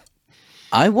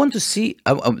 I want to see.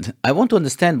 I want to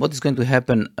understand what is going to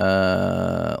happen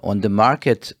on the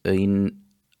market in,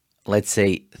 let's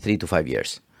say, 3 to 5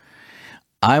 years.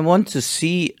 I want to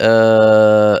see.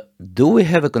 Do we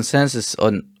have a consensus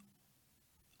on?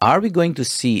 Are we going to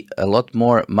see a lot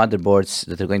more motherboards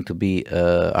that are going to be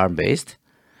ARM based?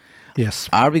 Yes.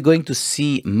 Are we going to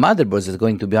see motherboards that are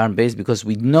going to be ARM-based? Because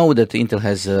we know that Intel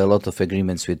has a lot of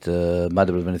agreements with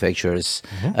motherboard manufacturers,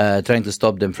 trying to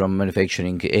stop them from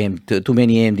manufacturing too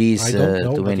many AMDs, I don't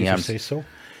know, too many but if ARMs. you say so.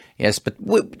 Yes, but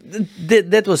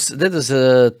that was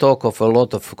a talk of a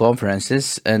lot of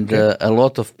conferences, and a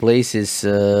lot of places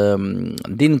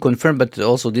didn't confirm, but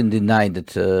also didn't deny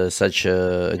that such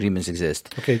agreements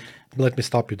exist. Okay. Let me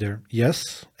stop you there.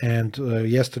 Yes, and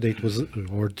yesterday it was,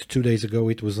 or 2 days ago,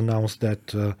 it was announced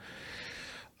that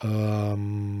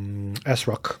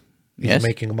ASRock is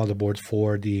making a motherboard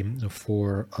for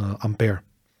Ampere.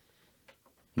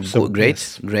 So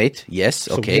great, great. Yes,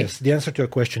 okay. So yes, the answer to your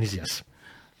question is yes.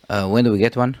 When do we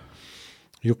get one?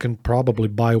 You can probably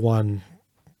buy one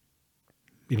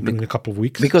in a couple of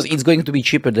weeks. Because it's going to be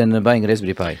cheaper than buying a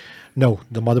Raspberry Pi. No,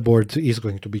 the motherboard is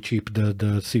going to be cheap. The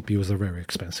CPUs are very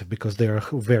expensive because they are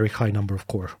a very high number of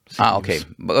core CPUs.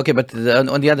 Okay. But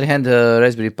on the other hand,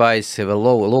 Raspberry Pis have a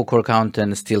low core count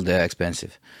and still they're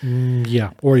expensive.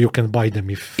 Yeah, or you can buy them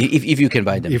if you can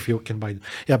buy them. If you can buy them.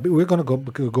 Yeah, but we're going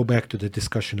to go back to the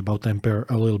discussion about Ampere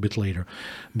a little bit later.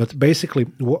 But basically,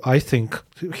 I think,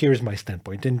 here's my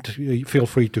standpoint, and feel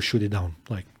free to shoot it down.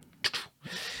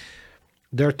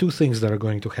 There are two things that are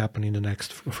going to happen in the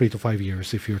next 3 to 5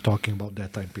 years if you're talking about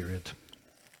that time period.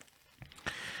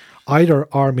 Either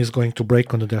ARM is going to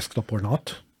break on the desktop or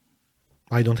not.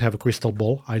 I don't have a crystal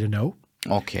ball. I don't know.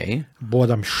 Okay. But what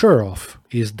I'm sure of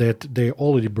is that they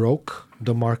already broke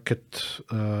the market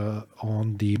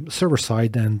on the server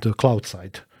side and the cloud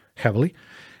side heavily,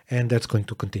 and that's going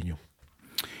to continue.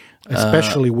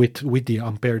 Especially with the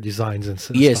Ampere designs and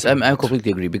stuff. Yes, I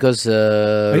completely agree because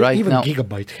right even now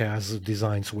Gigabyte has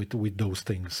designs with those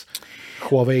things.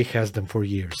 Huawei has them for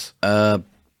years.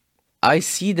 I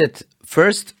see that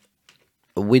first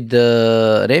with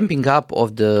the ramping up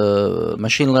of the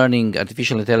machine learning,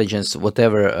 artificial intelligence,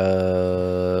 whatever,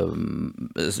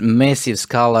 massive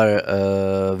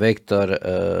scalar vector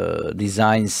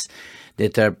designs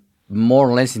that are more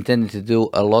or less intended to do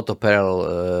a lot of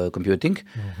parallel computing.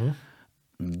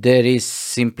 There is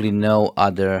simply no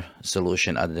other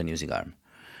solution other than using ARM.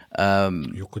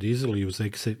 You could easily use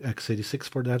x86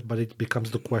 for that, but it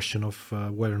becomes the question of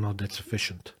whether or not that's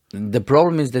sufficient. The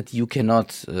problem is that you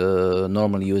cannot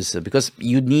normally use because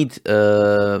you need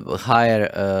higher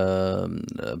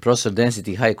processor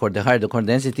density, higher the core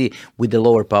density with the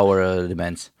lower power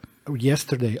demands.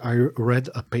 Yesterday, I read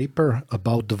a paper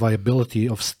about the viability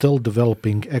of still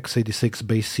developing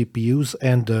x86-based CPUs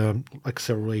and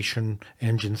acceleration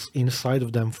engines inside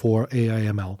of them for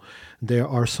AI/ML. There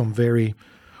are some very,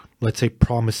 let's say,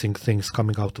 promising things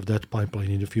coming out of that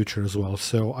pipeline in the future as well.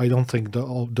 So I don't think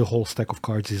the whole stack of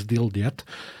cards is dealt yet,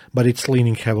 but it's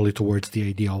leaning heavily towards the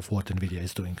idea of what NVIDIA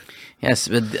is doing. Yes,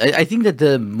 but I think that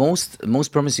the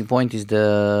most promising point is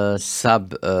the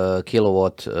sub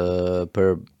kilowatt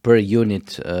per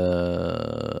unit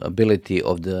ability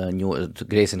of the new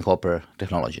Grace and Hopper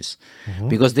technologies,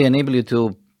 because they enable you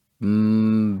to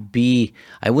be,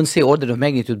 I wouldn't say order of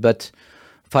magnitude, but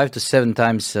 5 to 7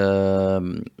 times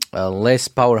less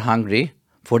power hungry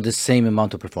for the same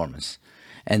amount of performance.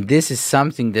 And this is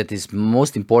something that is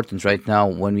most important right now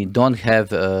when we don't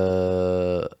have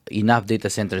enough data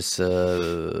centers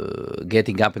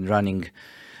getting up and running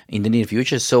in the near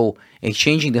future. So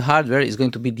exchanging the hardware is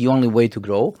going to be the only way to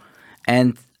grow.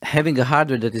 And having a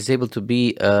hardware that is able to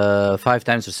be 5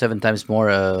 times or 7 times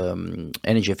more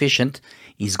energy efficient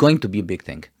is going to be a big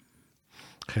thing.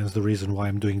 Hence the reason why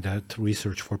I'm doing that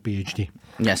research for PhD.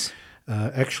 Yes.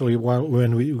 Actually,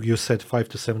 you said 5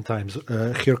 to 7 times,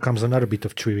 here comes another bit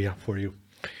of trivia for you.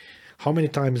 How many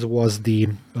times was the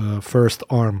first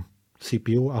ARM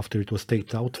CPU after it was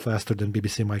taped out faster than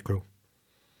BBC Micro?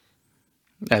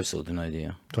 Absolutely no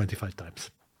idea. 25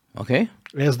 times. Okay.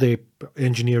 As they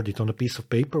engineered it on a piece of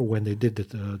paper when they did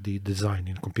the design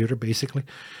in computer, basically,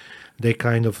 they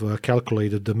kind of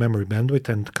calculated the memory bandwidth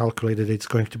and calculated it's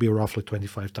going to be roughly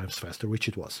 25 times faster, which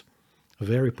it was.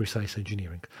 Very precise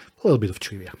engineering. A little bit of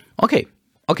trivia. Okay.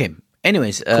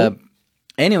 Anyways, Cool.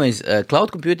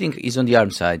 Cloud computing is on the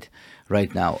ARM side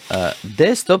right now.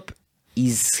 Desktop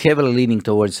is heavily leaning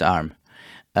towards ARM.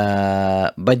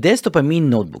 By desktop, I mean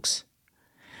notebooks.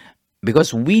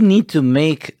 Because we need to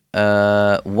make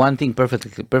one thing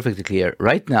perfectly clear.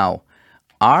 Right now,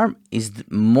 ARM is the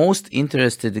most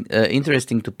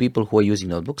interesting to people who are using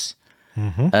notebooks,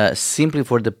 simply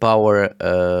for the power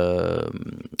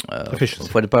Efficiency.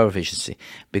 For the power efficiency.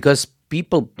 Because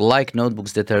people like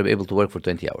notebooks that are able to work for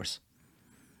 20 hours.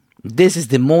 This is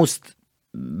the most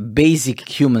basic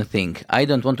human thing. I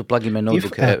don't want to plug in my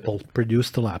notebook. If Apple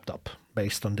produced a laptop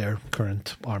based on their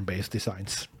current ARM-based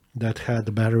designs that had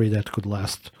a battery that could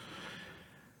last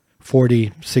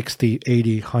 40, 60,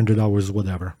 80, 100 hours,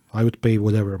 whatever, I would pay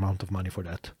whatever amount of money for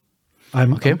that.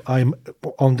 I'm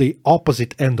on the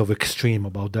opposite end of extreme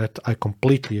about that. I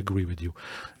completely agree with you.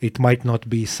 It might not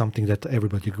be something that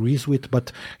everybody agrees with,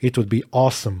 but it would be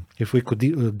awesome if we could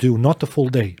do not a full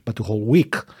day, but a whole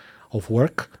week of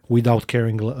work without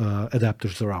carrying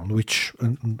adapters around, which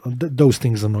those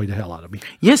things annoy the hell out of me.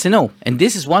 Yes, I know, and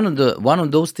this is one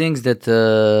of those things that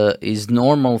is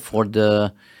normal for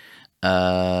the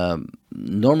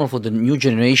new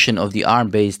generation of the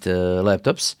ARM-based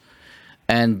laptops,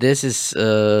 and this is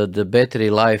the battery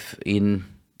life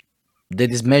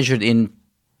that is measured in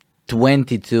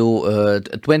 20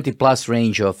 plus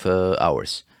range of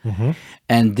hours,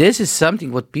 and this is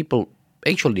something what people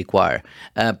actually require.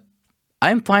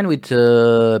 I'm fine with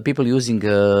people using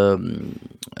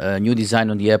a new design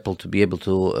on the Apple to be able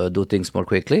to do things more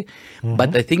quickly.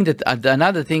 But I think that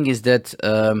another thing is that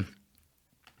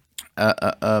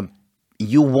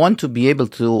you want to be able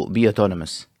to be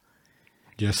autonomous.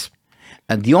 Yes.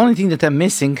 And the only thing that I'm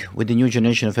missing with the new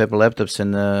generation of Apple laptops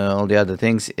and all the other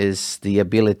things is the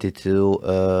ability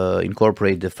to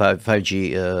incorporate the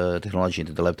 5G technology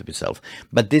into the laptop itself.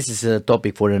 But this is a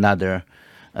topic for another.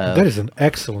 That is an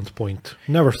excellent point.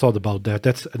 Never thought about that.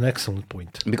 That's an excellent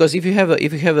point. Because if you have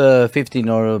a 15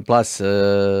 or plus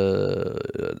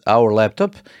hour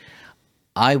laptop,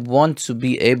 I want to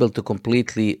be able to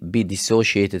completely be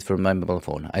dissociated from my mobile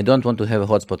phone. I don't want to have a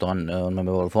hotspot on my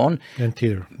mobile phone. And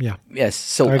here, yeah. Yes,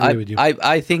 so I agree with you.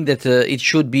 I think that it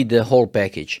should be the whole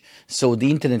package. So the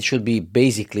internet should be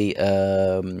basically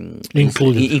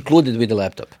included with the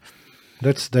laptop.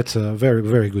 That's a very,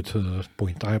 very good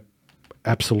point. I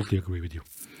absolutely agree with you.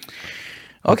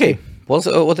 Okay. What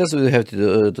else do we have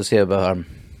to say about ARM?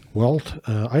 Well,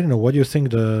 I don't know. What do you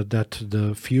think that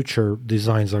the future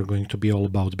designs are going to be all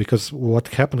about? Because what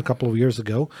happened a couple of years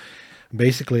ago,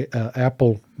 basically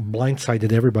Apple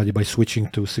blindsided everybody by switching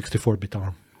to 64-bit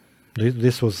ARM.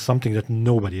 This was something that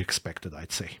nobody expected,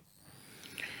 I'd say.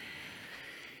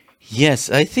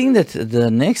 Yes, I think that the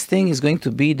next thing is going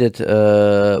to be that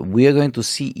we are going to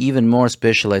see even more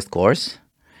specialized cores.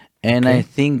 And I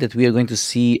think that we are going to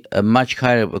see a much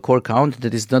higher core count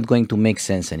that is not going to make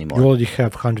sense anymore. You already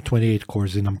have 128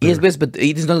 cores in Ampere. Yes, but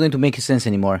it is not going to make sense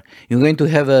anymore. You're going to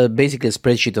have basically a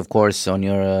spreadsheet of cores on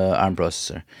your ARM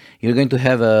processor. You're going to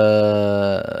have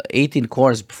 18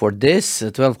 cores for this,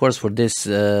 12 cores for this,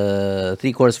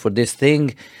 3 cores for this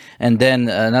thing, and then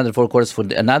another 4 cores for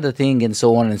another thing, and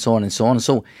so on and so on and so on.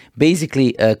 So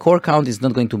basically, core count is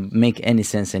not going to make any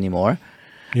sense anymore.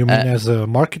 You mean as a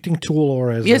marketing tool or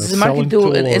as yes, a marketing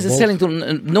selling tool? As a selling tool,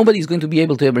 nobody is going to be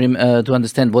able to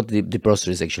understand what the processor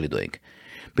is actually doing,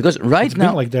 because it's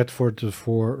been like that for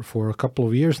a couple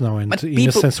of years now, and in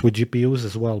a sense with GPUs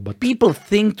as well. But people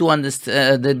think to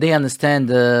understand that they understand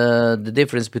the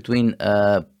difference between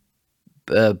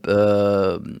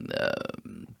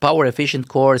power efficient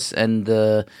cores and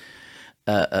cores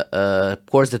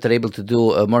that are able to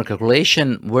do more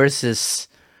calculation versus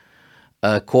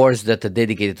cores that are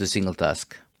dedicated to a single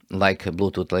task, like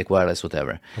Bluetooth, like wireless,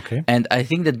 whatever. Okay. And I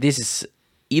think that this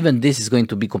is going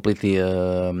to be completely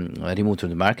removed from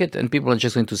the market, and people are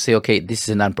just going to say, okay, this is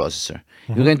an ARM processor.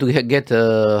 You're going to get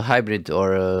a hybrid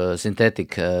or a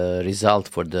synthetic result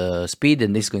for the speed,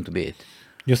 and this is going to be it.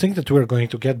 You think that we're going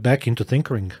to get back into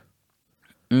tinkering?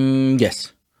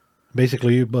 Yes.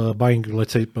 Basically, buying,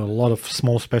 let's say, a lot of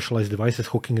small specialized devices,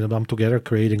 hooking them together,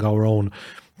 creating our own,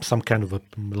 some kind of a,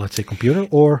 let's say, computer,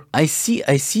 or I see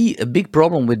a big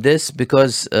problem with this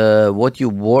because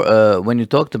when you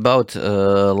talked about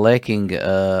lacking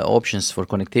options for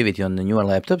connectivity on the newer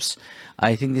laptops,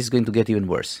 I think this is going to get even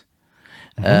worse.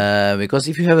 Because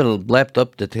if you have a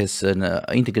laptop that has an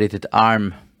integrated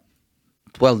ARM,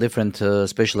 12 different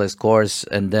specialized cores,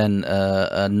 and then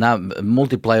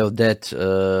multiply of that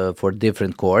for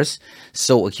different cores,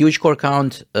 so a huge core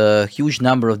count, a huge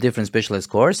number of different specialized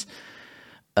cores,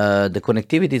 the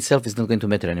connectivity itself is not going to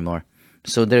matter anymore.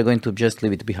 So they're going to just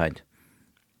leave it behind.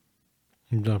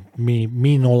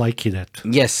 me no like that.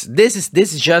 Yes, this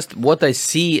is just what I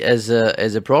see as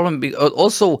a problem.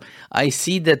 Also, I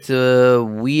see that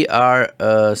we are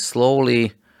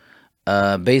slowly,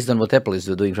 based on what Apple is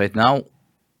doing right now,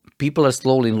 people are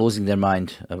slowly losing their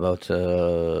mind about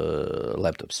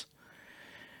laptops.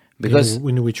 Because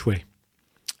in which way?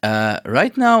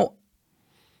 Right now,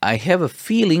 I have a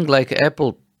feeling like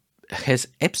Apple has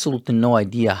absolutely no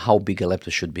idea how big a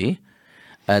laptop should be.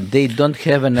 They don't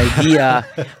have an idea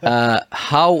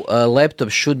how a laptop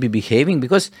should be behaving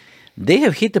because they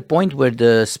have hit a point where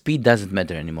the speed doesn't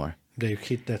matter anymore. They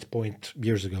hit that point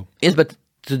years ago. Yes, but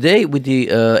today with the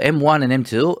M1 and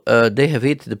M2, they have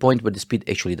hit the point where the speed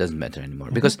actually doesn't matter anymore.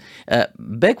 Because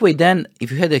back way then, if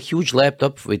you had a huge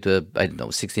laptop with,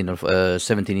 16 or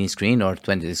 17-inch screen or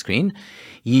 20-inch screen,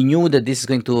 you knew that this is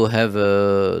going to have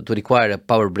to require a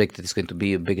power brick that is going to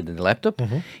be bigger than the laptop.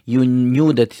 You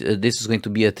knew that this is going to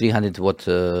be a 300-watt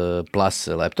plus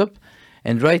laptop.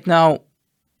 And right now,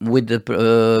 with the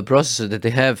processor that they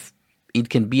have, it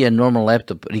can be a normal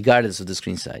laptop regardless of the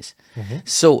screen size.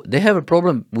 So they have a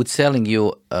problem with selling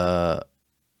you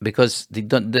because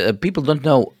people don't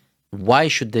know why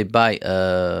should they buy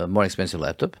a more expensive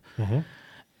laptop.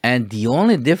 And the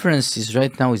only difference is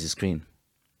right now is the screen.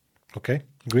 Okay,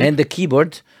 great. And the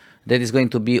keyboard that is going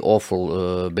to be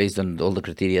awful based on all the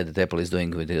criteria that Apple is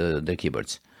doing with their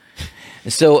keyboards.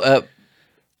 So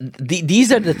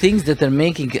these are the things that are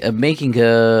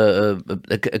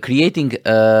creating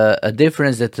a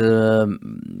difference that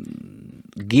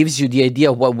gives you the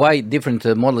idea why different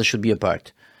models should be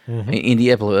apart in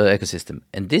the Apple ecosystem,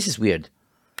 and this is weird.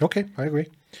 Okay, I agree.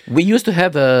 We used to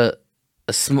have a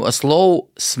slow,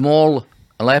 small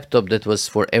laptop that was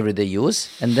for everyday use,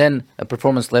 and then a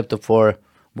performance laptop for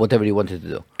whatever you wanted to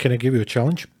do. Can I give you a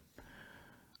challenge?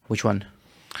 Which one?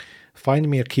 Find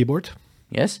me a keyboard.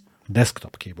 Yes.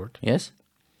 Desktop keyboard. Yes.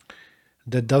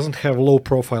 That doesn't have low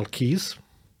profile keys.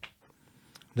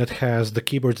 That has the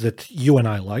keyboards that you and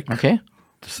I like. Okay.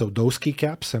 So those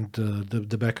keycaps and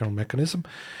the background mechanism,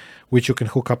 which you can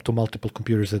hook up to multiple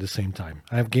computers at the same time.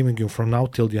 I'm giving you from now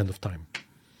till the end of time.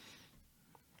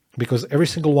 Because every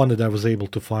single one that I was able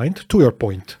to find, to your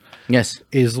point, yes,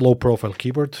 is low profile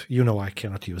keyboard. You know I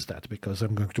cannot use that because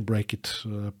I'm going to break it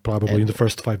probably in the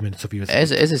first 5 minutes of using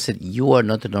it. As I said, you are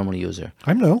not a normal user.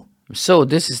 I know. So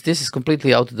this is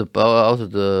completely out of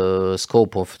the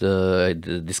scope of the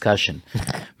discussion,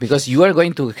 because you are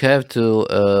going to have to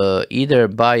either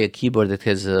buy a keyboard that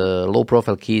has low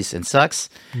profile keys and sucks,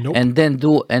 and then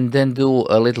do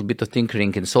a little bit of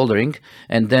tinkering and soldering,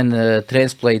 and then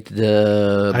translate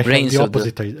the brains of the... I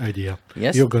have the opposite idea.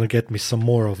 Yes? You're going to get me some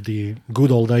more of the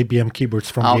good old IBM keyboards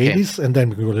from the 80s, and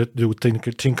then we're going to do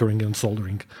tinkering and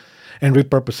soldering. And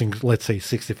repurposing, let's say,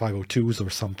 6502s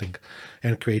or something,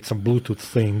 and create some Bluetooth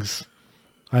things.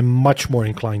 I'm much more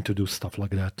inclined to do stuff like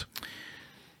that.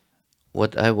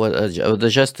 What I would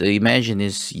just imagine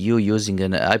is you using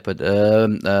an iPad, a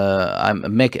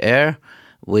Mac Air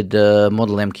with the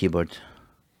Model M keyboard.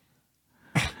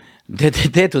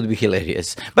 That would be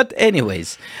hilarious. But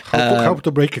anyways. How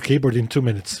to break a keyboard in 2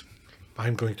 minutes.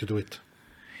 I'm going to do it.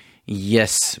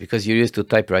 Yes, because you're used to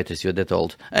typewriters. You're that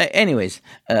old. Anyways.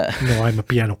 No, I'm a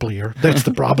piano player. That's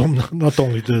the problem. Not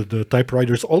only the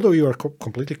typewriters, although you are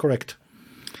completely correct.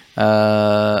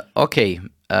 Okay.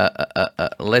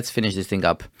 Let's finish this thing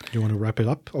up. You want to wrap it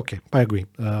up? Okay, I agree.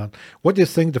 What do you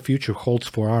think the future holds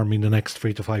for ARM in the next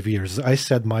 3 to 5 years? I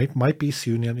said my piece.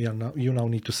 You now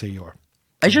need to say your.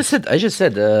 I just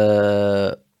said.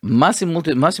 Massive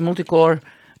multi-core.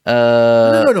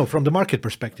 No. From the market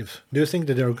perspective, do you think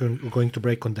that they're going to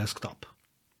break on desktop?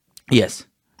 Yes.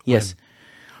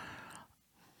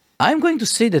 I'm going to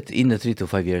say that in the 3 to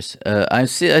 5 years. I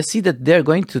see that they're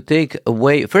going to take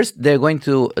away. First, they're going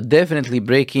to definitely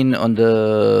break in on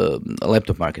the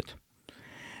laptop market.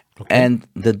 Okay. And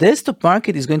the desktop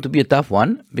market is going to be a tough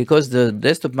one because the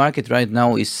desktop market right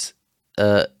now is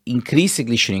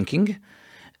increasingly shrinking.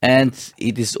 and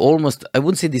it is almost, I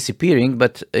wouldn't say disappearing,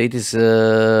 but it is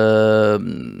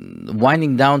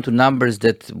winding down to numbers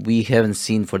that we haven't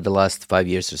seen for the last 5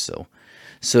 years or so.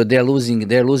 So they're losing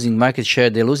market share,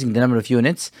 they're losing the number of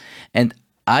units, and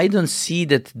I don't see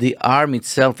that the ARM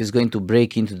itself is going to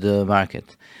break into the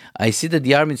market. I see that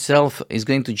the ARM itself is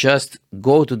going to just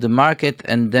go to the market,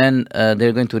 and then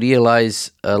they're going to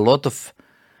realize a lot of,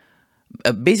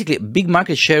 basically a big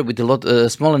market share with a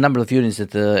smaller number of units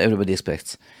that everybody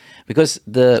expects. Because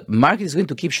the market is going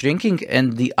to keep shrinking,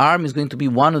 and the ARM is going to be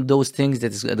one of those things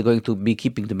that is going to be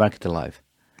keeping the market alive.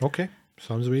 Okay.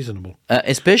 Sounds reasonable.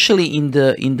 Especially in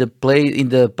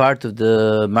the part of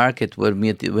the market when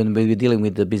we're dealing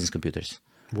with the business computers.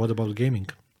 What about gaming?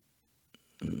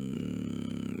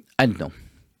 I don't know.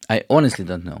 I honestly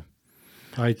don't know.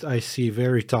 I see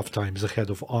very tough times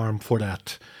ahead of ARM for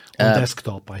that on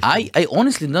desktop. I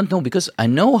honestly don't know, because I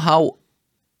know how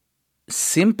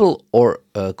simple or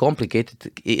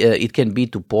complicated it can be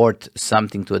to port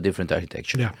something to a different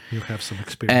architecture. Yeah, you have some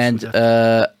experience.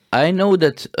 And I know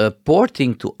that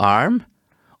porting to ARM,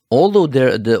 although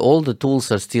all the tools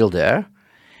are still there,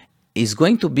 is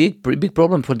going to be a big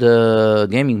problem for the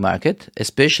gaming market,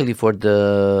 especially for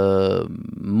the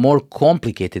more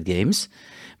complicated games,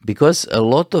 because a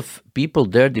lot of people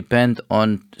there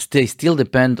still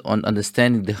depend on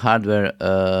understanding the hardware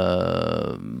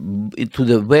to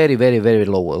the very, very, very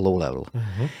low level.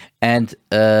 Mm-hmm. And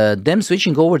them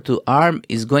switching over to ARM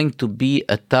is going to be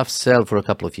a tough sell for a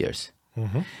couple of years.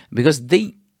 Mm-hmm. Because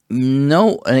they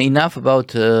know enough about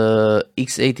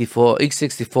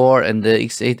x64 and the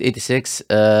x86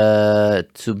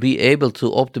 to be able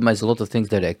to optimize a lot of things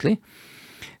directly.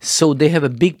 So they have a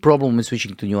big problem with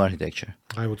switching to new architecture.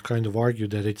 I would kind of argue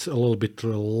that it's a little bit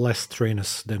less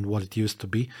strenuous than what it used to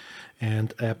be.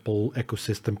 And Apple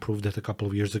ecosystem proved that a couple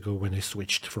of years ago when they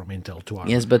switched from Intel to ARM.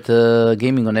 Yes, but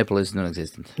gaming on Apple is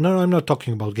non-existent. No, I'm not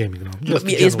talking about gaming now. Just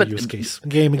general use case.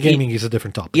 Gaming is a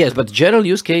different topic. Yes, but general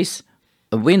use case,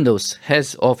 Windows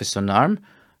has Office on ARM,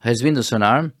 has Windows on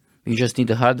ARM. You just need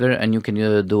the hardware, and you can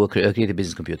create a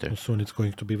business computer. Soon it's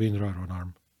going to be WinRAR on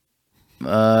ARM.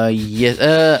 Yes.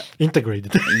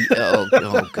 Integrated. oh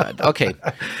God. Okay.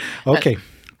 Okay.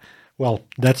 Well,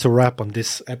 that's a wrap on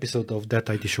this episode of That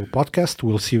IT Show podcast.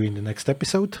 We'll see you in the next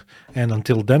episode. And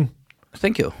until then,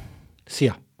 thank you. See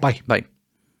ya. Bye. Bye.